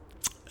former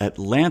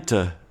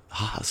Atlanta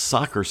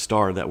soccer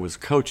star that was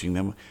coaching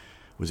them.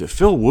 Was it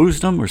Phil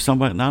Woosnam or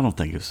somebody? No, I don't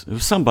think it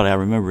was somebody. I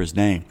remember his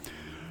name.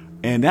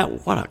 And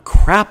what a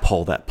crap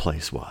hole that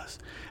place was.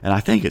 And I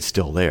think it's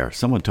still there.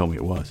 Someone told me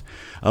it was.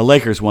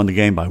 Lakers won the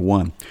game by 1.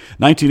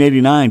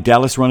 1989,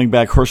 Dallas running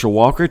back Herschel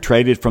Walker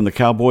traded from the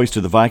Cowboys to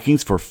the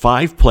Vikings for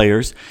 5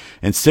 players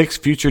and 6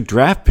 future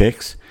draft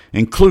picks,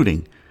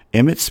 including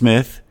Emmitt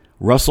Smith,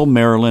 Russell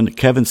Maryland,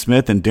 Kevin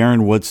Smith, and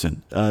Darren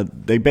Woodson.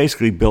 They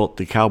basically built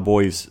the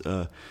Cowboys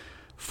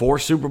 4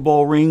 Super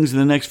Bowl rings in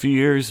the next few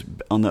years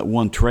on that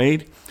one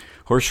trade.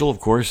 Herschel, of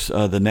course,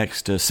 the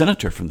next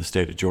senator from the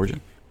state of Georgia.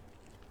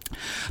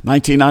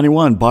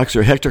 1991,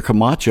 boxer Hector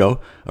Camacho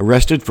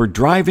arrested for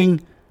driving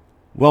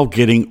while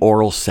getting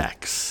oral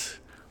sex.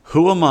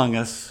 Who among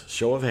us,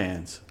 show of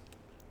hands?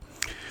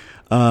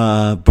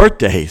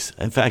 Birthdays.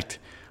 In fact,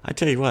 I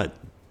tell you what,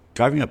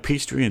 driving up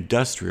Peachtree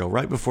Industrial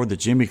right before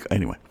the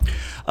anyway.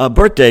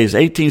 Birthdays,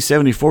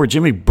 1874,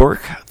 Jimmy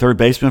Burke, third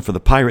baseman for the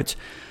Pirates.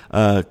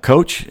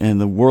 Coach in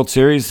the World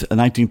Series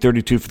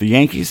 1932 for the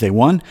Yankees. They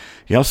won.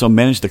 He also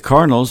managed the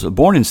Cardinals,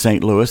 born in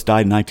St. Louis,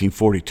 died in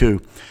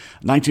 1942.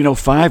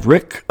 1905,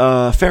 Rick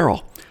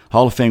Farrell,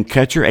 Hall of Fame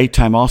catcher,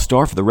 8-time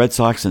All-Star for the Red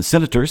Sox and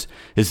Senators.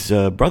 His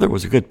brother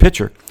was a good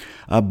pitcher.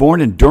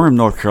 Born in Durham,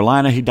 North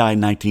Carolina, he died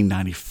in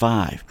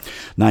 1995.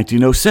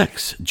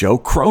 1906, Joe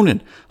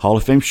Cronin, Hall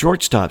of Fame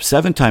shortstop,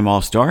 7-time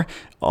All-Star,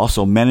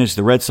 also managed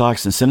the Red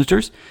Sox and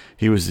Senators.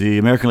 He was the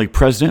American League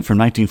president from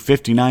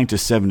 1959 to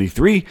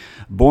 73.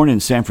 Born in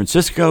San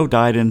Francisco,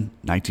 died in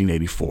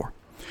 1984.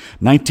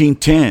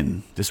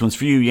 1910, this one's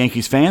for you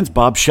Yankees fans,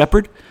 Bob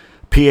Shepard,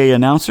 PA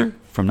announcer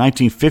from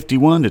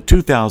 1951 to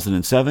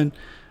 2007.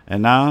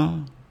 And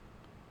now,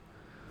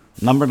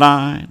 number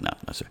 9. No,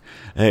 sir.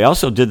 He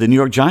also did the New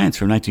York Giants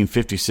from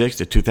 1956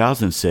 to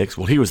 2006.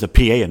 Well, he was the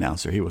PA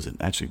announcer. He wasn't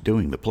actually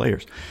doing the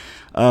players.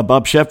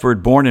 Bob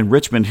Shepard, born in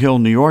Richmond Hill,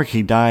 New York.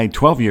 He died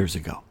 12 years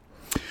ago.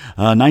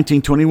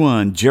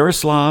 1921,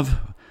 Jaroslav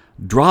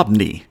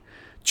Drobny,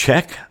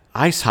 Czech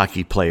ice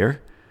hockey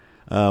player,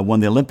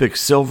 won the Olympic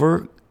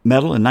silver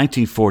medal in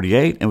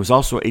 1948 and was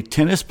also a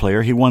tennis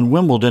player. He won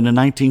Wimbledon in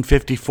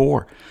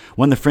 1954,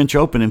 won the French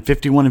Open in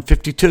 51 and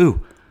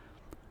 52.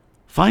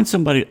 Find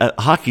somebody,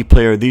 a hockey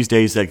player these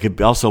days that could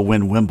also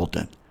win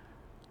Wimbledon.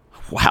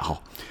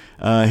 Wow.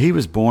 He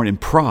was born in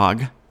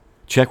Prague,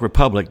 Czech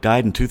Republic,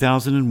 died in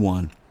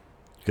 2001.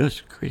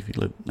 Good grief,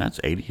 that's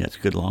 80, that's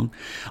good long.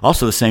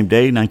 Also the same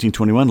day,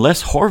 1921,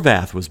 Les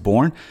Horvath was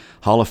born,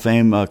 Hall of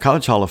Fame,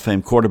 College Hall of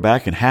Fame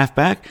quarterback and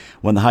halfback,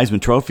 won the Heisman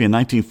Trophy in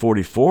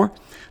 1944,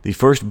 the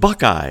first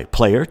Buckeye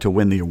player to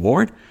win the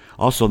award.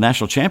 Also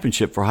national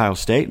championship for Ohio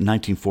State in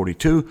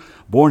 1942,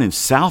 born in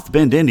South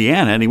Bend,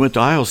 Indiana, and he went to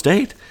Ohio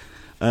State.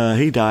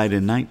 He died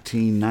in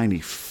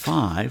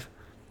 1995.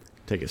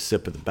 Take a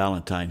sip of the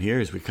Ballantine here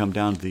as we come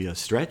down to the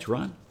stretch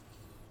run.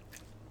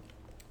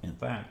 In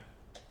fact,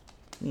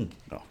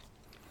 no.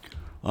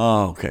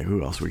 Oh, okay,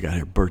 who else we got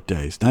here?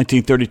 Birthdays.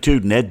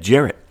 1932, Ned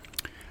Jarrett,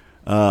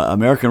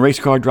 American race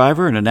car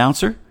driver and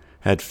announcer,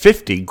 had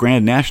 50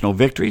 Grand National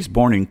victories,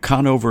 born in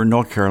Conover,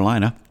 North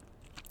Carolina.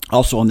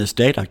 Also on this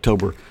date,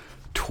 October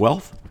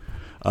 12th,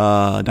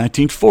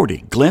 1940,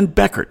 Glenn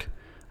Beckert,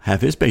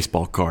 have his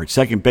baseball card.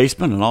 Second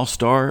baseman, an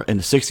all-star in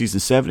the 60s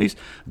and 70s.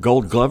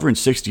 Gold Glover in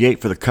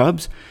 68 for the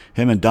Cubs.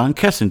 Him and Don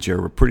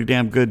Kessinger were pretty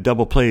damn good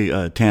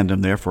double-play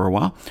tandem there for a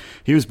while.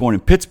 He was born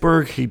in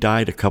Pittsburgh. He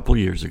died a couple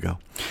years ago.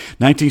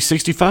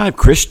 1965,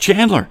 Chris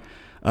Chandler,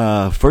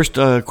 first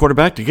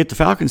quarterback to get the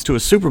Falcons to a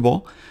Super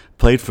Bowl.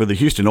 Played for the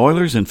Houston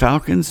Oilers and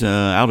Falcons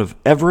out of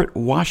Everett,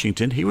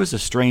 Washington. He was a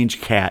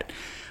strange cat,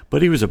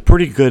 but he was a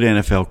pretty good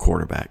NFL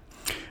quarterback.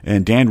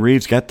 And Dan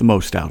Reeves got the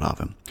most out of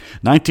him.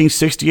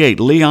 1968,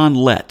 Leon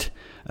Lett,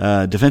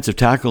 defensive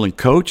tackle and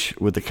coach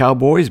with the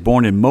Cowboys,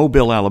 born in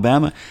Mobile,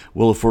 Alabama,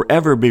 will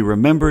forever be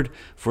remembered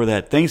for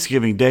that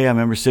Thanksgiving Day. I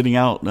remember sitting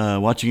out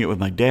watching it with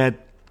my dad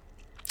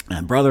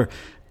and brother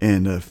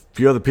and a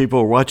few other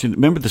people were watching.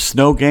 Remember the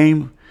snow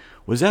game?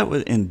 Was that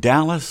in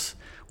Dallas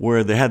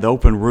where they had the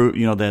open roof,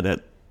 you know,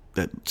 that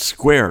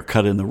square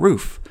cut in the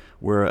roof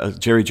where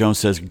Jerry Jones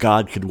says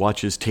God could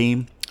watch his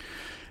team?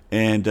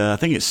 And I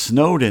think it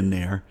snowed in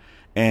there,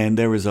 and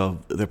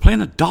they're playing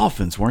the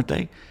Dolphins, weren't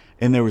they?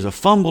 And there was a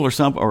fumble or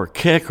something, or a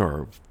kick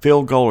or a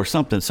field goal or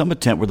something, some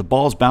attempt where the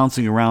ball's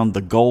bouncing around the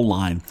goal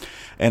line,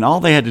 and all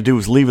they had to do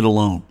was leave it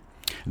alone.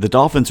 The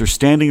Dolphins are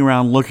standing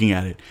around looking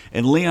at it,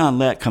 and Leon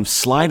Lett comes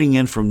sliding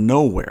in from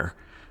nowhere,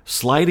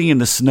 sliding in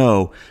the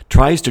snow,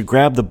 tries to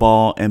grab the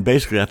ball, and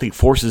basically, I think,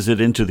 forces it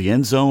into the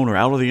end zone or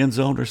out of the end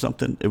zone or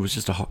something. It was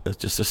just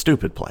a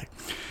stupid play.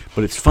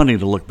 But it's funny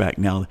to look back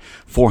now,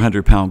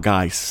 400-pound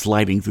guy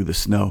sliding through the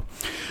snow.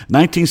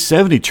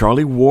 1970,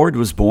 Charlie Ward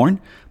was born,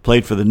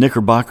 played for the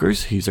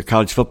Knickerbockers. He's a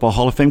College Football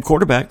Hall of Fame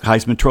quarterback,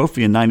 Heisman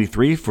Trophy in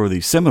 93 for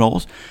the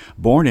Seminoles,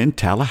 born in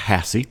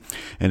Tallahassee.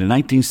 And in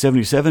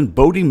 1977,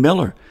 Bodie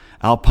Miller,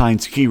 Alpine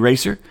ski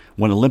racer,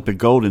 won Olympic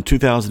gold in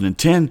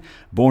 2010,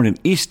 born in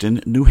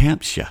Easton, New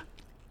Hampshire.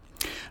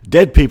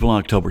 Dead people on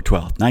October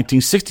 12th,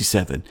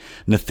 1967.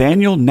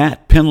 Nathaniel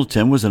Nat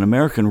Pendleton was an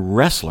American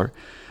wrestler,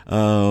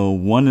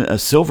 won a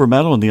silver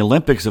medal in the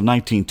Olympics of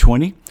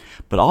 1920,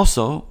 but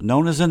also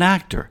known as an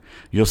actor.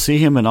 You'll see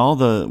him in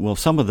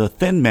some of the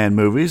Thin Man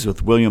movies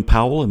with William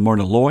Powell and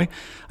Myrna Loy.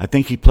 I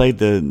think he played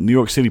the New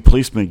York City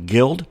policeman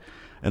Guild.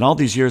 And all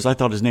these years, I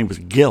thought his name was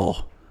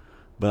Gil,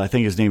 but I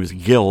think his name is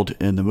Guild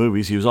in the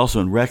movies. He was also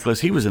in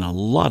Reckless. He was in a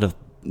lot of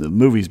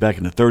movies back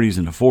in the 30s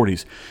and the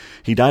 40s.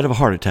 He died of a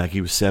heart attack.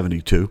 He was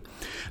 72.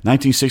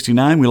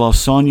 1969, we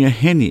lost Sonja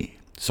Henie.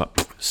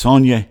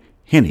 Sonja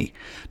Henie,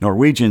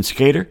 Norwegian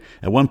skater,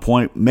 at one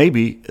point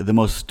maybe the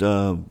most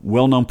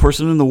well-known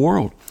person in the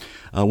world.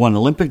 Won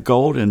Olympic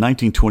gold in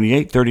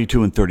 1928,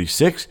 32, and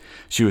 36.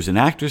 She was an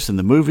actress in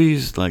the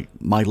movies like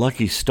My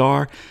Lucky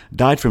Star.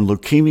 Died from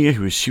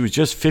leukemia. She was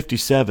just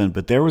 57,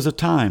 but there was a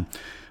time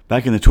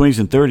back in the 20s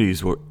and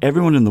 30s where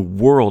everyone in the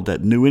world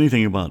that knew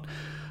anything about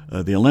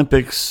the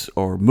Olympics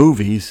or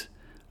movies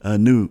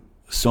knew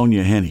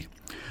Sonja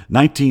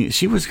Henie.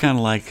 She was kind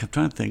of like, I'm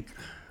trying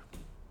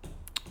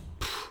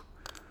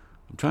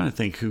to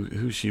think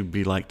who she'd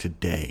be like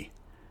today.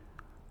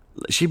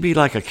 She'd be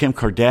like a Kim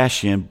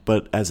Kardashian,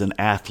 but as an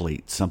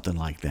athlete, something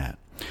like that.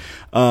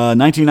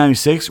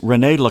 1996,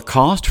 René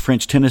Lacoste,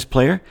 French tennis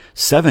player,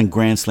 7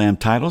 Grand Slam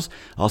titles.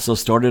 Also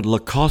started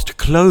Lacoste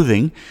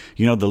clothing.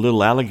 You know, the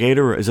little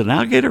alligator. Is it an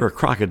alligator or a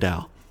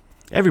crocodile?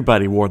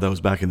 Everybody wore those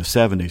back in the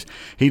 70s.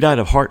 He died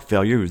of heart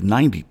failure. He was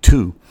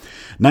 92.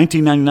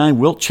 1999,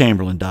 Wilt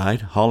Chamberlain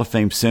died. Hall of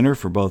Fame center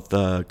for both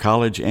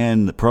college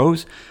and the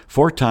pros.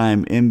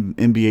 4-time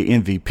NBA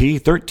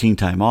MVP,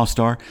 13-time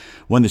All-Star.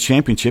 Won the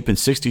championship in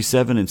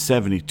 67 and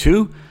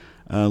 72.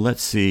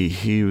 Let's see.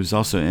 He was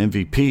also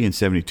MVP in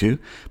 72.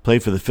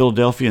 Played for the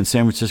Philadelphia and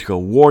San Francisco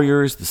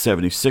Warriors, the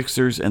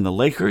 76ers, and the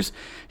Lakers.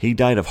 He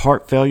died of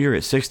heart failure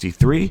at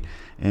 63.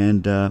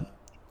 And I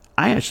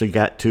actually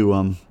got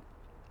to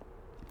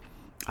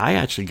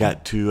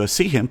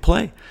see him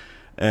play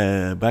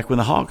back when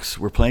the Hawks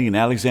were playing in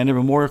Alexander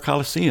Memorial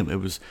Coliseum. It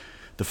was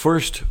the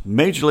first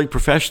major league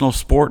professional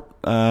sport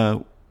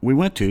we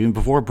went to. Even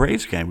before a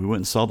Braves game, we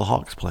went and saw the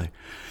Hawks play.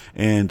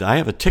 And I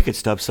have a ticket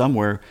stub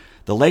somewhere.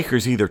 The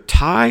Lakers either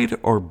tied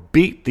or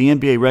beat the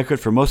NBA record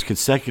for most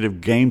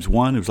consecutive games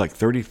won. It was like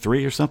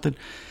 33 or something.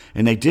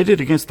 And they did it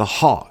against the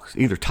Hawks,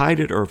 either tied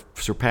it or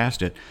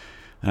surpassed it.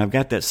 And I've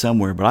got that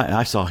somewhere. But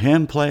I saw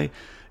him play.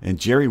 And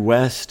Jerry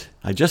West.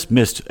 I just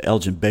missed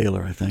Elgin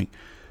Baylor, I think.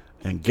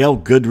 And Gail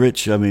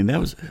Goodrich. I mean,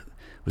 was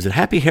it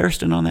Happy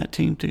Hairston on that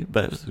team, too?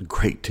 But it was a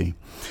great team.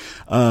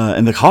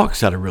 And the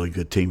Hawks had a really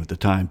good team at the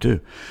time, too.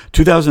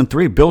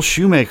 2003, Bill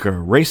Shoemaker,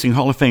 Racing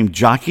Hall of Fame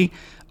jockey,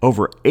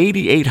 over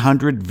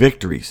 8,800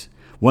 victories.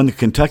 Won the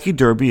Kentucky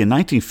Derby in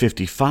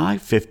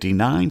 1955,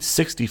 59,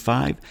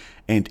 65,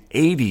 and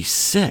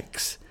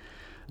 86.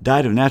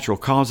 Died of natural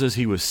causes.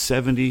 He was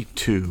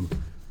 72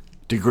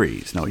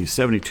 degrees. No, he's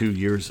 72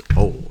 years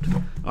old.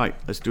 All right,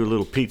 let's do a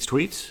little Pete's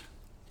Tweets.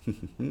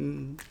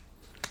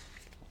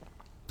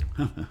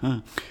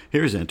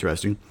 Here's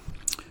interesting.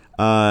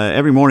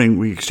 Every morning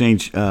we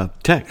exchange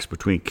texts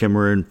between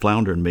Kimmer and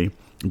Flounder and me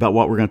about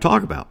what we're going to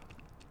talk about.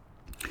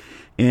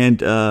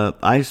 And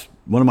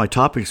one of my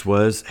topics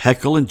was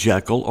Heckle and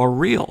Jekyll are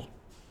real.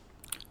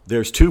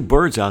 There's 2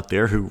 birds out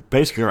there who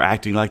basically are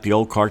acting like the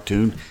old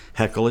cartoon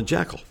Heckle and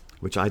Jekyll,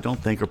 which I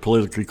don't think are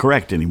politically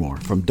correct anymore,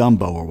 from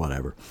Dumbo or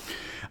whatever.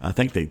 I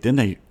think didn't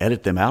they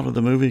edit them out of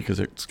the movie because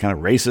it's kind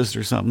of racist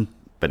or something?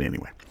 But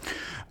anyway.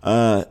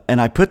 And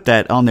I put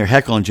that on there,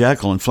 Heckle and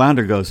Jekyll, and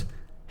Flounder goes,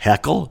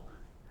 Heckle?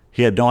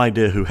 He had no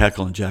idea who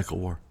Heckle and Jekyll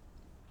were.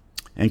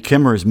 And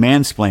Kimmer is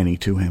mansplaining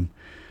to him.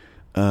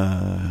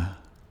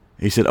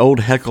 He said,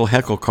 old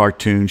Heckle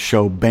cartoon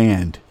show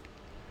banned.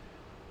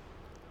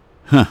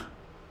 Huh.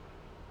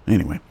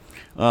 Anyway.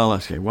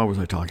 Let's see. What was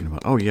I talking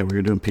about? Oh, yeah, we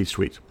were doing Pete's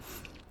Tweets.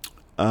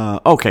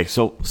 Okay,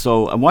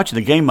 so I'm watching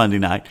the game Monday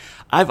night.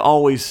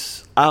 I'll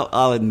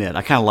admit,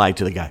 I kind of lied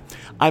to the guy.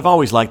 I've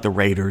always liked the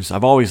Raiders.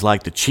 I've always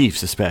liked the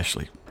Chiefs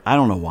especially. I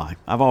don't know why.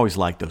 I've always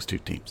liked those 2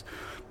 teams.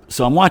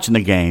 So I'm watching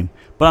the game,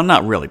 but I'm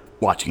not really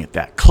watching it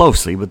that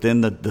closely. But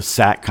then the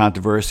sack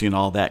controversy and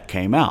all that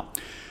came out.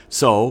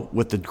 So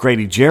with the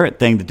Grady Jarrett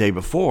thing the day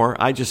before,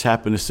 I just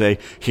happened to say,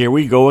 here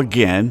we go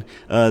again.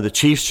 The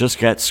Chiefs just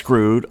got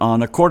screwed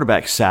on a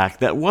quarterback sack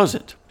that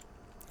wasn't.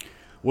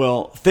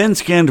 Well,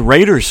 thin-skinned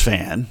Raiders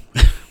fan,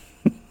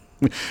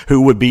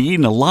 who would be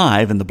eaten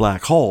alive in the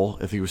black hole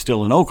if he was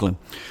still in Oakland,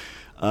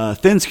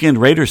 Thin-skinned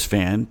Raiders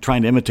fan,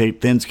 trying to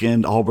imitate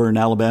thin-skinned Auburn,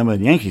 Alabama,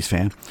 and Yankees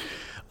fan,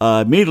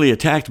 immediately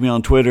attacked me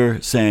on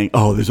Twitter saying,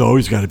 "Oh, there's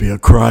always got to be a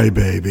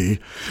crybaby.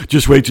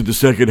 Just wait till the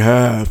second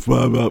half."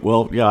 Blah, blah.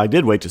 Well, yeah, I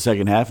did wait till the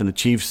second half, and the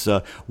Chiefs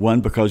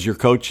won because your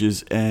coach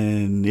is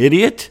an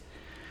idiot.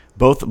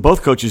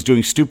 Both coaches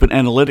doing stupid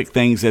analytic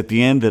things at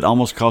the end that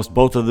almost cost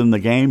both of them the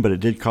game, but it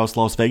did cost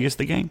Las Vegas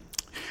the game.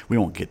 We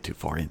won't get too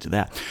far into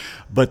that.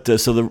 But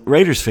so the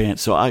Raiders fan,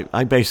 so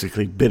I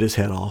basically bit his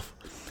head off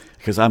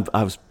because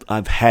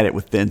I've had it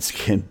with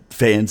thin-skinned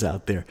fans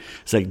out there.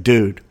 It's like,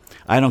 dude,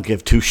 I don't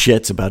give two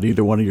shits about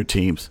either one of your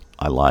teams.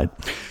 I lied.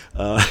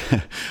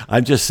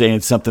 I'm just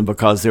saying something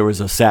because there was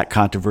a sack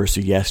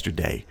controversy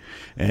yesterday,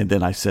 and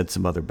then I said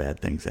some other bad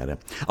things at him.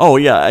 Oh,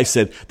 yeah, I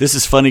said, this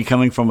is funny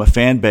coming from a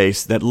fan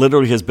base that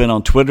literally has been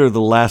on Twitter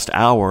the last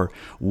hour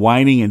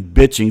whining and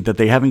bitching that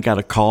they haven't got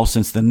a call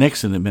since the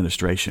Nixon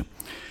administration.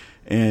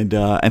 And,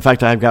 in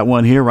fact, I've got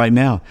one here right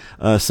now.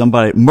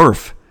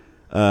 Murph,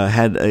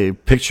 had a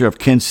picture of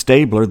Ken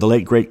Stabler, the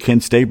late, great Ken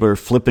Stabler,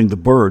 flipping the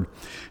bird,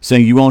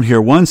 saying, "You won't hear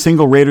one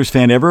single Raiders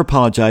fan ever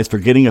apologize for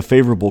getting a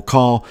favorable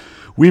call.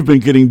 We've been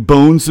getting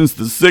boned since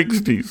the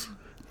 60s.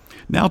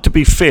 Now, to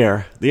be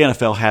fair, the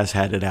NFL has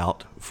had it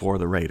out for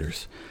the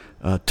Raiders.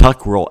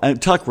 Tuck roll,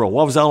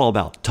 what was that all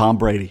about? Tom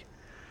Brady.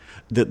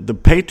 The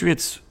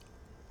Patriots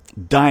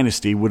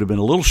dynasty would have been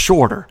a little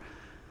shorter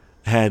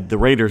had the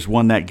Raiders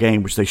won that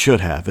game, which they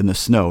should have, in the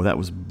snow. That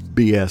was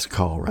BS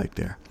call right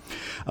there.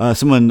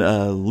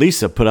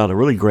 Lisa put out a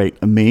really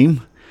great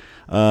meme.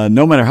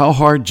 No matter how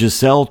hard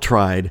Giselle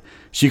tried,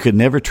 she could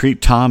never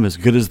treat Tom as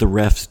good as the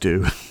refs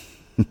do.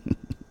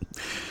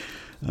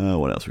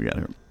 What else we got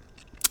here?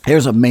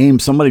 Here's a meme.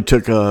 Somebody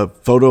took a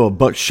photo of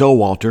Buck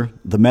Showalter,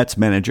 the Mets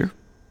manager,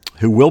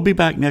 who will be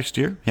back next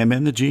year, him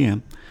and the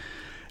GM.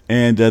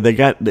 And they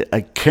got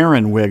a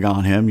Karen wig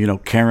on him. You know,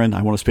 Karen,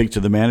 I want to speak to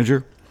the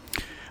manager.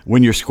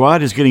 When your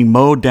squad is getting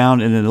mowed down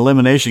in an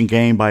elimination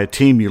game by a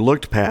team you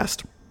looked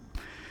past.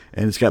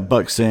 And it's got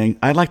Buck saying,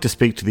 "I'd like to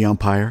speak to the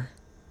umpire."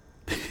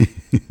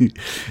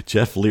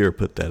 Jeff Lear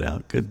put that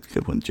out.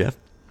 Good one, Jeff.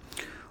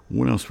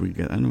 What else we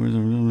got?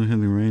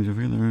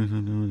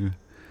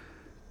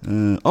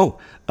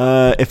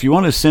 If you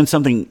want to send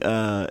something,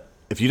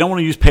 if you don't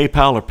want to use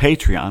PayPal or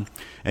Patreon,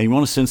 and you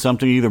want to send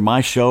something either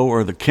my show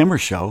or the Kimmer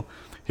show,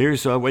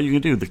 here's what you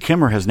can do. The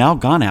Kimmer has now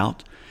gone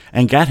out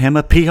and got him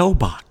a P.O.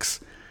 box.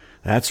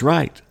 That's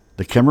right.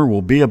 The Kimmer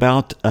will be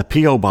about a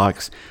P.O.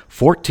 Box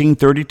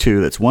 1432.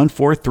 That's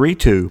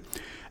 1432,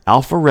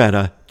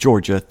 Alpharetta,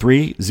 Georgia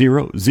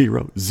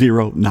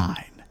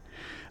 30009.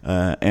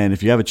 And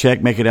if you have a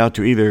check, make it out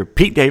to either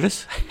Pete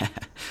Davis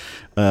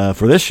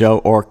for this show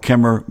or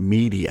Kimmer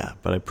Media.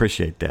 But I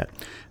appreciate that.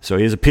 So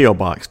here's a P.O.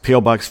 Box.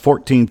 P.O. Box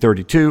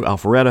 1432,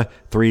 Alpharetta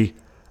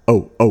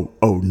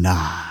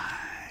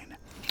 30009.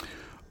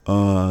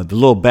 The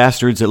little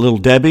bastards at Little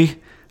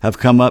Debbie have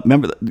come up.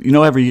 Remember,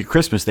 every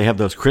Christmas they have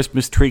those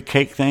Christmas tree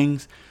cake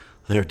things.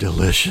 They're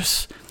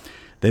delicious.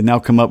 They've now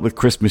come up with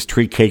Christmas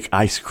tree cake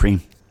ice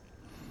cream.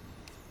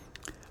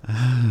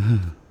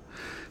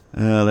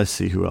 Let's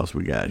see who else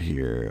we got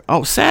here.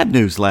 Oh, sad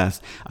news I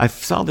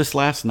saw this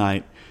last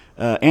night.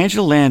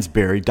 Angela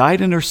Lansbury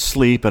died in her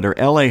sleep at her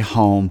L.A.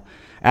 home.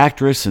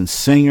 Actress and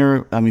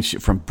singer. I mean,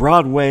 from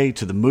Broadway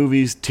to the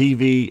movies,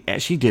 TV.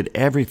 She did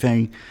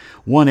everything.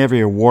 Won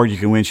every award you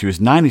can win. She was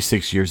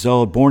 96 years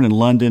old, born in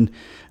London,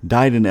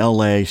 died in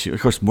L.A. She, of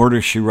course,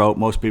 Murder, She Wrote.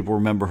 Most people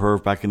remember her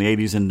back in the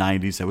 80s and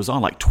 90s. It was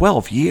on like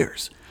 12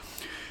 years.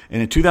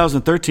 And in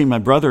 2013, my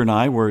brother and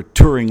I were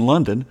touring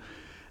London,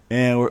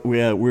 and we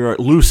were at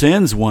Loose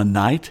Ends one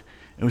night.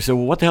 And we said,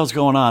 well, what the hell's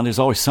going on? There's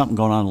always something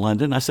going on in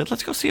London. I said,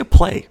 let's go see a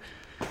play.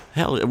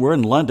 Hell, we're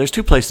in London. There's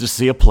two places to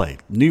see a play,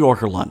 New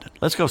York or London.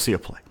 Let's go see a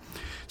play.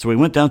 So we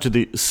went down to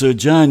the Sir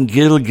John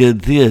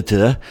Gielgud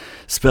Theatre,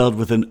 spelled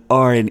with an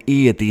R and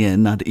E at the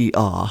end, not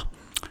E-R,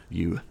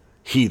 you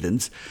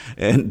heathens,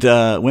 and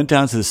went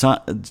down to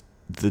the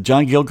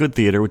John Gielgud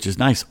Theater, which is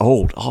nice,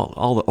 old.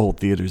 All the old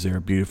theaters there are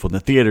beautiful. The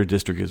theater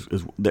district is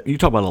you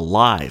talk about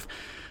alive.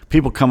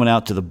 People coming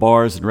out to the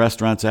bars and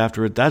restaurants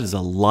after it. That is a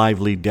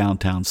lively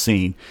downtown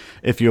scene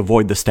if you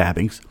avoid the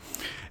stabbings.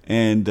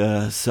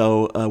 And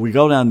so we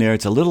go down there.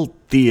 It's a little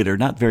theater,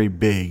 not very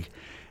big.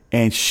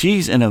 And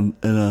she's in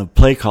a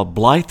play called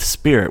Blithe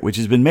Spirit, which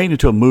has been made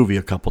into a movie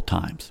a couple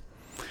times.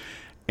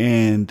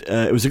 And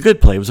it was a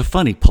good play. It was a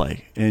funny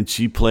play. And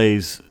she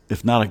plays,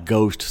 if not a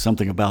ghost,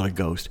 something about a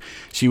ghost.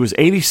 She was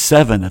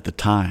 87 at the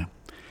time.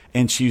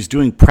 And she's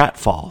doing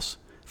pratfalls,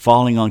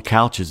 falling on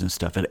couches and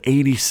stuff at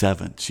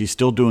 87. She's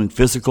still doing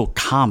physical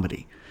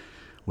comedy,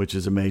 which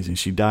is amazing.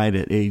 She died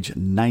at age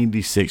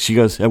 96. She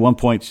goes, at one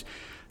point,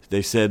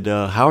 they said,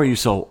 how are you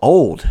so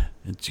old?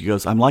 And she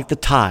goes, I'm like the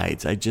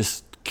tides. I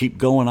just keep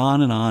going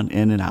on and on,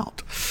 in and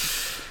out.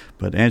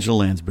 But Angela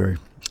Lansbury,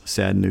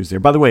 sad news there.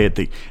 By the way,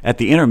 at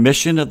the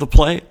intermission of the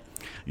play,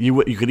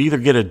 you could either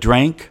get a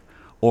drink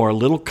or a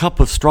little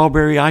cup of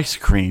strawberry ice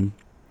cream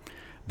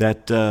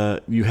that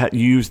you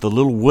used the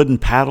little wooden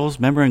paddles.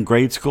 Remember in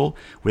grade school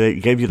where they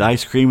gave you the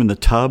ice cream in the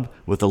tub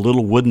with a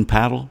little wooden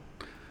paddle?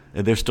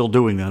 And they're still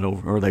doing that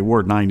or they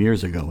were 9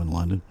 years ago in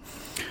London.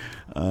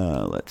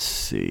 Let's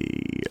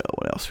see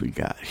what else we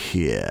got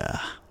here.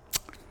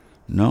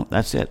 No,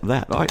 that's it. All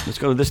right, let's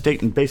go to this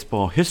date in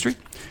baseball history.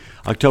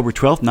 October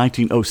 12th,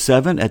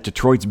 1907, at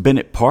Detroit's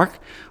Bennett Park,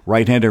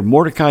 right-hander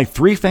Mordecai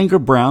Three-Finger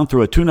Brown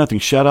threw a 2-0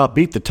 shutout,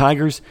 beat the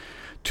Tigers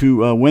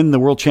to win the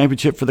World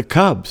Championship for the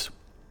Cubs.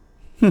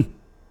 He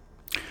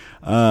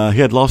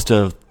had lost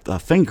a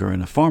finger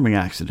in a farming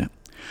accident.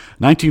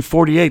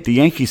 1948, the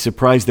Yankees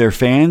surprised their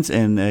fans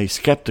and a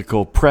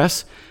skeptical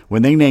press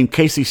when they named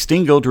Casey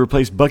Stengel to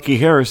replace Bucky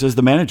Harris as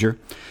the manager.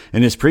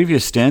 In his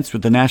previous stints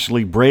with the National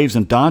League Braves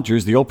and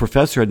Dodgers, the old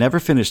professor had never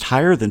finished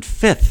higher than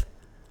 5th.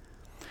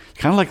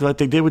 Kind of like what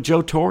they did with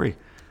Joe Torre,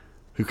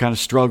 who kind of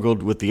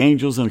struggled with the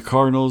Angels and the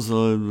Cardinals, did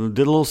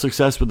a little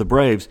success with the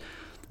Braves.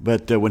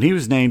 But when he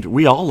was named,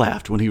 we all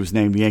laughed when he was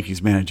named the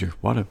Yankees manager.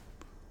 Well,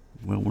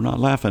 we're not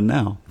laughing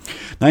now.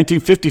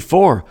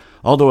 1954,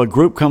 although a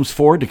group comes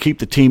forward to keep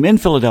the team in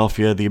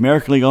Philadelphia, the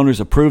American League owners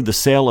approved the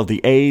sale of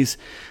the A's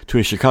to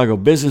a Chicago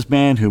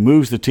businessman who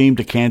moves the team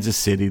to Kansas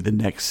City the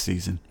next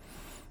season.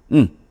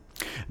 The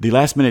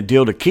last-minute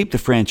deal to keep the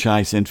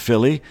franchise in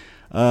Philly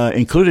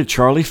included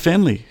Charlie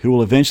Finley, who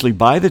will eventually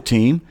buy the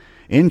team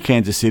in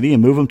Kansas City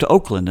and move them to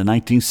Oakland in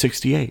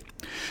 1968.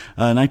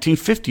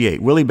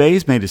 1958, Willie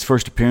Mays made his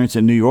first appearance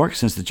in New York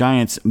since the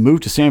Giants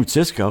moved to San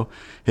Francisco.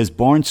 His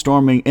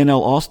barnstorming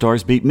NL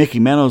All-Stars beat Mickey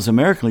Mantle's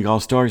American League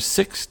All-Stars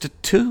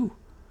 6-2.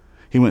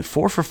 He went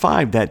 4 for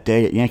 5 that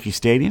day at Yankee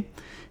Stadium.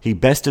 He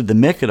bested the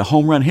Mick at a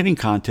home run hitting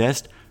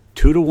contest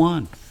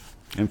 2-1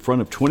 in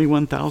front of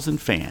 21,000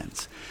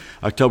 fans.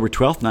 October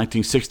 12th,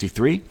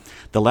 1963,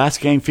 the last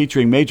game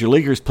featuring major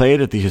leaguers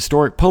played at the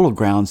historic Polo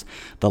Grounds.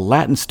 The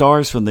Latin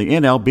Stars from the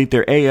NL beat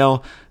their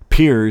AL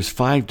peers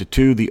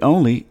 5-2, the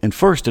only and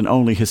first and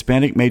only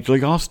Hispanic Major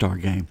League All-Star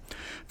game.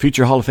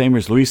 Future Hall of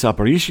Famers Luis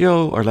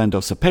Aparicio,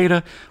 Orlando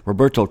Cepeda,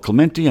 Roberto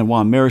Clemente, and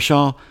Juan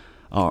Marichal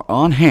are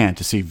on hand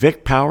to see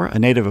Vic Power, a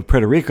native of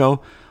Puerto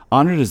Rico,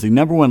 honored as the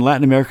 #1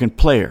 Latin American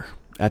player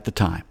at the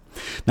time.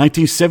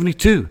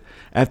 1972,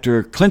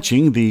 after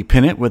clinching the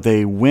pennant with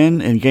a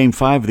win in Game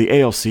 5 of the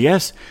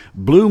ALCS,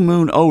 Blue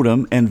Moon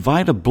Odom and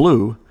Vida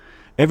Blue,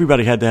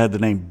 everybody had to have the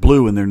name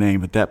Blue in their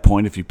name at that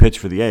point if you pitch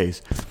for the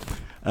A's,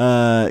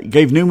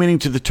 gave new meaning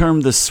to the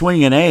term the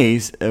swingin'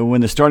 A's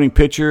when the starting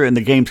pitcher and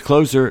the game's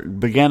closer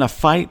began a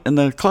fight in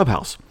the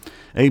clubhouse.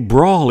 A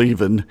brawl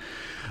even.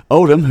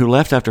 Odom, who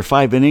left after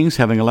 5 innings,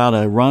 having allowed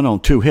a run on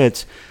 2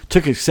 hits,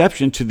 took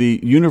exception to the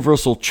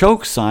universal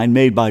choke sign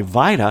made by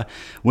Vida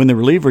when the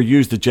reliever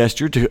used the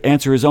gesture to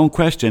answer his own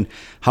question,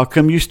 how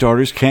come you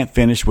starters can't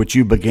finish what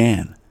you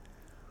began?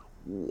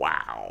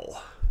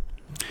 Wow.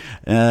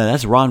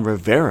 That's Ron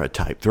Rivera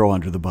type throw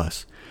under the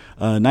bus.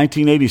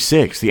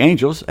 1986, the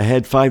Angels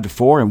ahead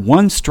 5-4 and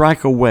 1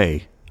 strike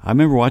away. I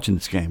remember watching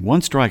this game.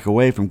 1 strike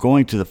away from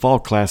going to the Fall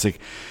Classic.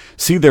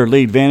 See their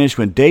lead vanish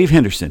when Dave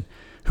Henderson,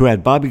 who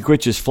had Bobby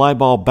Gritch's fly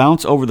ball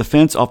bounce over the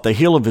fence off the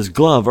heel of his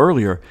glove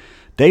earlier,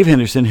 Dave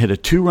Henderson hit a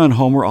 2-run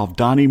homer off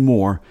Donnie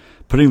Moore,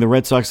 putting the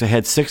Red Sox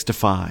ahead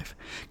 6-5.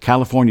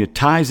 California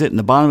ties it in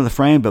the bottom of the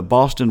frame, but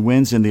Boston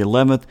wins in the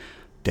 11th.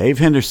 Dave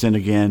Henderson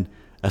again,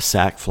 a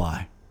sac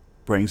fly,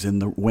 brings in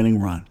the winning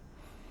run.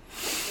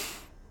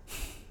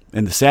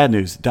 And the sad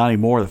news, Donnie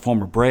Moore, the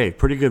former Brave,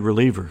 pretty good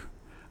reliever,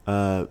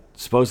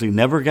 supposedly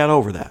never got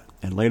over that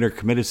and later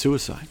committed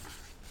suicide.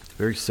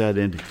 Very sad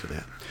ending to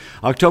that.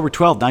 October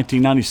 12,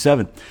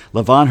 1997,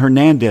 Livan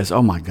Hernandez.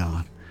 Oh, my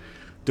God.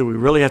 Do we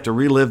really have to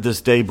relive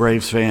this day,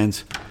 Braves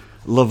fans?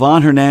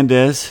 Livan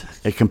Hernandez,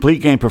 a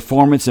complete game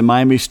performance in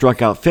Miami,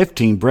 struck out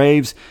 15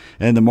 Braves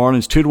and the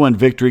Marlins 2-1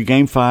 victory,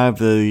 Game 5 of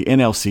the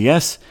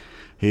NLCS.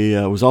 He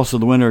was also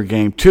the winner of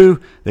Game 2.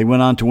 They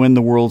went on to win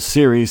the World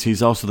Series.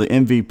 He's also the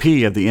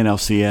MVP of the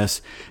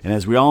NLCS. And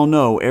as we all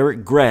know,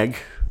 Eric Gregg,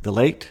 the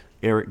late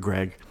Eric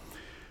Gregg,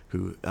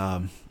 who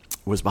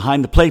was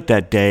behind the plate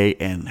that day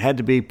and had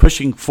to be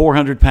pushing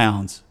 400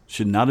 pounds,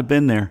 should not have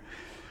been there,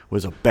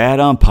 was a bad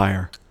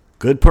umpire.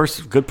 Good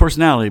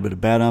personality, but a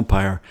bad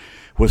umpire.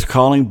 Was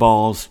calling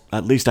balls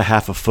at least a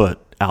half a foot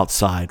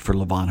outside for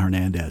Livan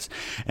Hernandez.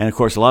 And, of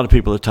course, a lot of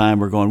people at the time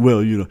were going,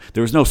 well,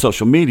 there was no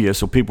social media,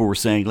 so people were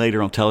saying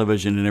later on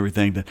television and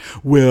everything that,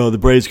 well, the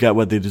Braves got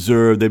what they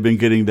deserved. They've been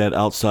getting that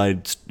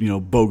outside,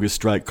 bogus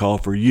strike call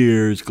for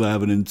years.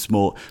 Glavine and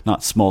Smoltz,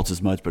 not Smoltz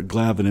as much, but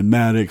Glavine and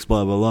Maddox,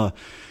 blah, blah, blah.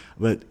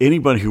 But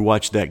anybody who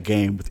watched that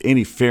game with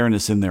any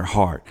fairness in their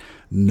heart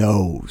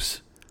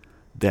knows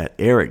that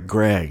Eric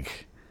Gregg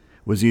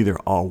was either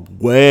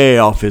way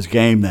off his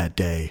game that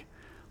day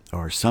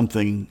or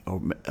something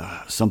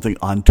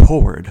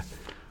untoward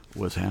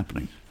was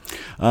happening.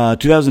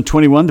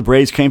 2021, the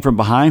Braves came from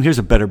behind. Here's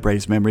a better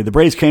Braves memory. The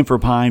Braves came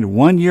from behind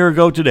 1 year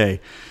ago today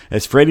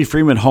as Freddie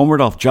Freeman homered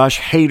off Josh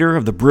Hader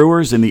of the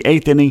Brewers in the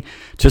 8th inning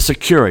to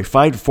secure a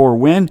 5-4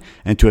 win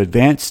and to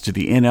advance to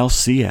the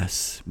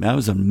NLCS. That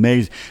was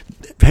amazing.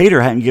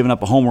 Hader hadn't given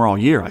up a homer all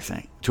year, I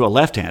think, to a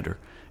left-hander.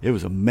 It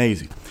was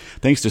amazing.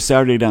 Thanks to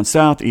Saturday Down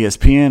South,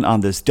 ESPN,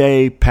 On This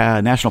Day,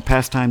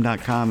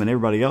 NationalPastime.com, and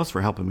everybody else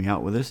for helping me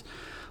out with this.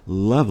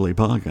 lovely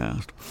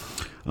podcast.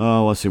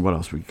 Oh, let's see what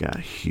else we got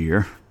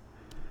here.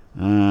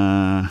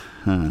 No,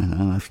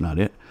 that's not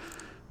it.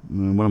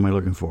 What am I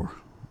looking for?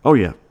 Oh,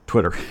 yeah,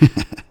 Twitter.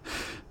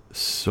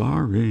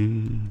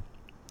 Sorry.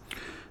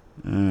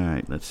 All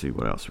right, let's see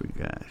what else we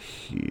got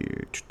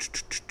here.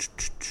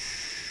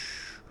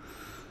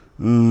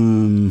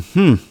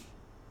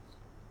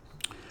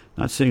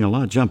 Not seeing a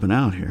lot jumping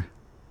out here.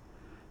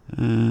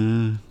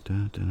 The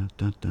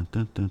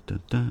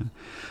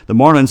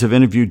Marlins have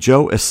interviewed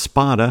Joe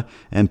Espada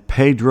and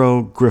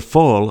Pedro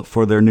Grifol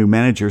for their new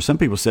manager. Some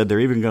people said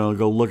they're even going to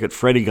go look at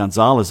Freddie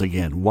Gonzalez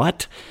again.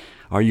 What?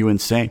 Are you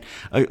insane?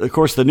 Of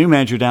course, the new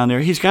manager down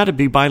there, he's got to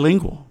be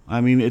bilingual. I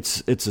mean,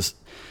 it's a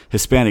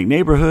Hispanic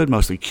neighborhood,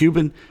 mostly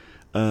Cuban.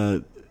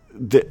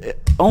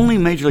 Only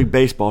Major League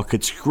Baseball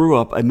could screw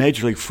up a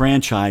Major League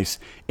franchise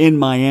in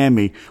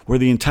Miami where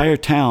the entire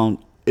town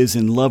is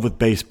in love with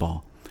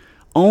baseball.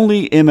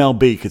 Only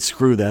MLB could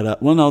screw that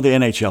up. Well, no, the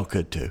NHL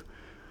could too.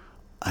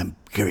 I'm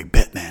Gary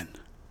Bettman.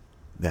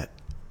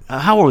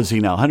 How old is he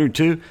now?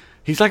 102?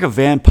 He's like a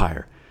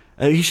vampire.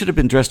 He should have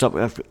been dressed up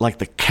like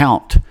the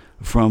Count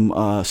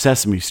from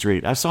Sesame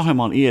Street. I saw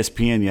him on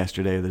ESPN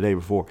yesterday or the day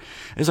before.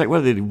 It's like,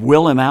 what, did he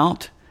will him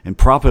out and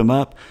prop him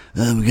up?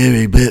 I'm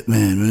Gary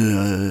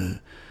Bettman.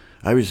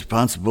 I'm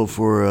responsible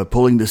for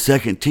pulling the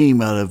second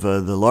team out of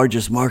the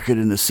largest market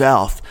in the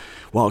South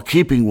while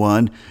keeping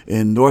one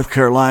in North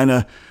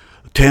Carolina,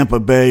 Tampa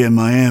Bay, and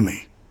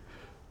Miami.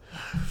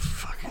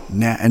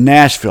 And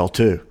Nashville,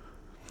 too.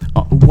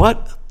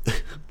 What?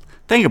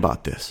 Think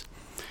about this.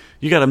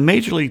 You got a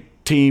Major League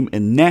team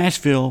in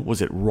Nashville.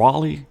 Was it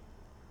Raleigh,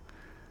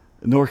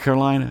 North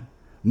Carolina?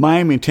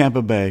 Miami and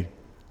Tampa Bay.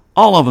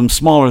 All of them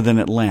smaller than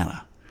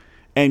Atlanta.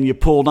 And you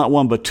pull not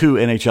one but two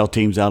NHL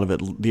teams out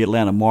of the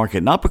Atlanta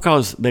market. Not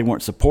because they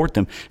won't support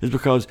them. It's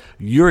because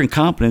your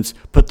incompetence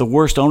put the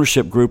worst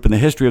ownership group in the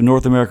history of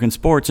North American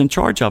sports in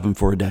charge of them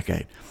for a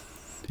decade.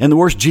 And the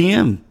worst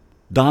GM,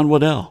 Don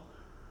Waddell.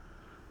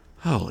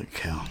 Holy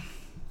cow.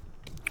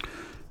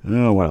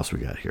 Oh, what else we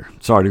got here?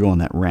 Sorry to go on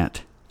that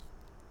rant.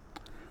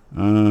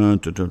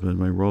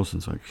 My role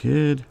since I was a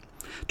kid.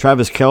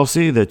 Travis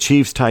Kelce, the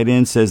Chiefs tight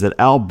end, says that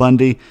Al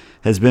Bundy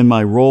has been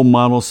my role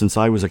model since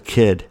I was a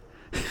kid.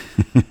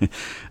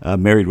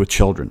 Married with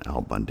children,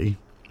 Al Bundy.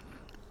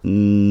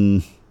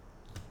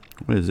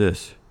 What is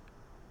this?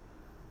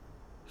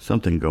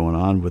 Something going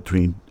on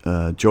between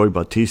Joey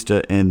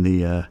Bautista and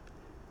the...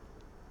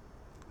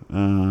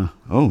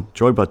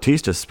 Joey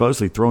Bautista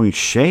supposedly throwing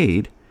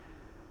shade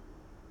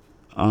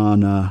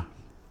on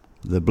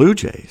the Blue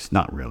Jays.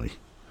 Not really.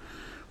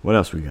 What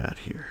else we got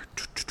here?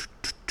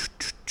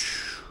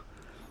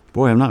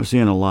 Boy, I'm not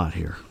seeing a lot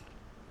here.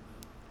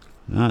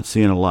 Not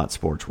seeing a lot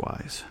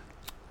sports-wise.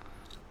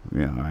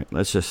 Yeah, all right.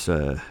 Let's just...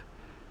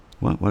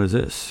 What is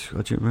this?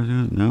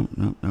 No.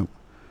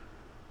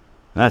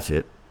 That's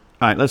it.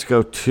 All right, let's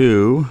go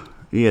to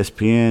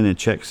ESPN and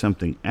check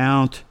something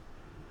out.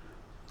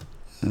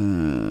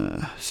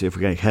 See if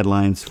we got any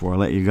headlines before I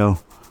let you go.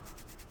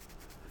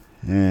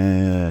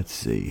 Let's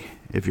see.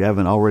 If you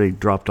haven't already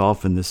dropped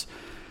off in this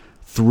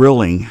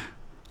thrilling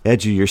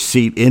edge of your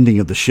seat ending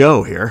of the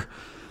show here,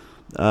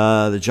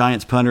 the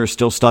Giants punter is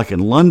still stuck in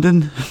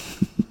London.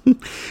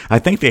 I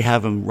think they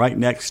have him right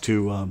next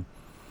to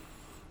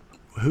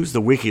who's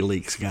the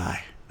WikiLeaks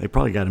guy. They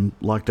probably got him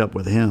locked up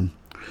with him.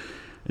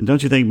 And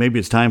don't you think maybe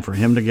it's time for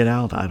him to get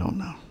out? I don't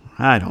know.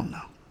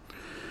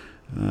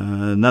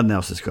 Nothing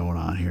else is going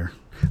on here.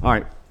 All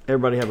right.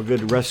 Everybody have a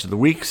good rest of the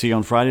week. See you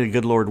on Friday, the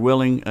good Lord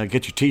willing.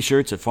 Get your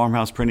T-shirts at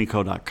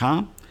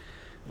farmhouseprintingco.com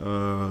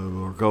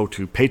or go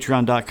to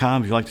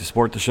patreon.com if you'd like to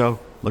support the show.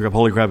 Look up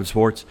Holy Crabbit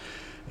Sports.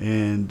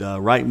 And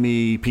write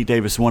me,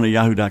 PeteDavis1 at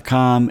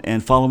yahoo.com,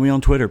 and follow me on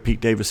Twitter,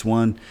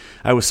 PeteDavis1.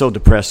 I was so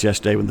depressed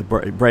yesterday when the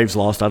Braves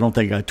lost. I don't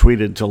think I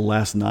tweeted until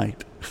last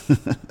night.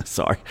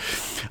 Sorry.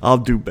 I'll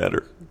do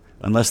better.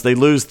 Unless they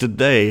lose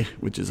today,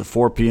 which is a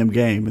 4 p.m.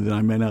 game, and then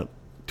I may not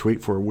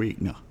tweet for a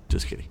week. No,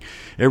 just kidding.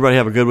 Everybody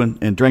have a good one,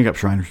 and drink up,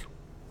 Shriners.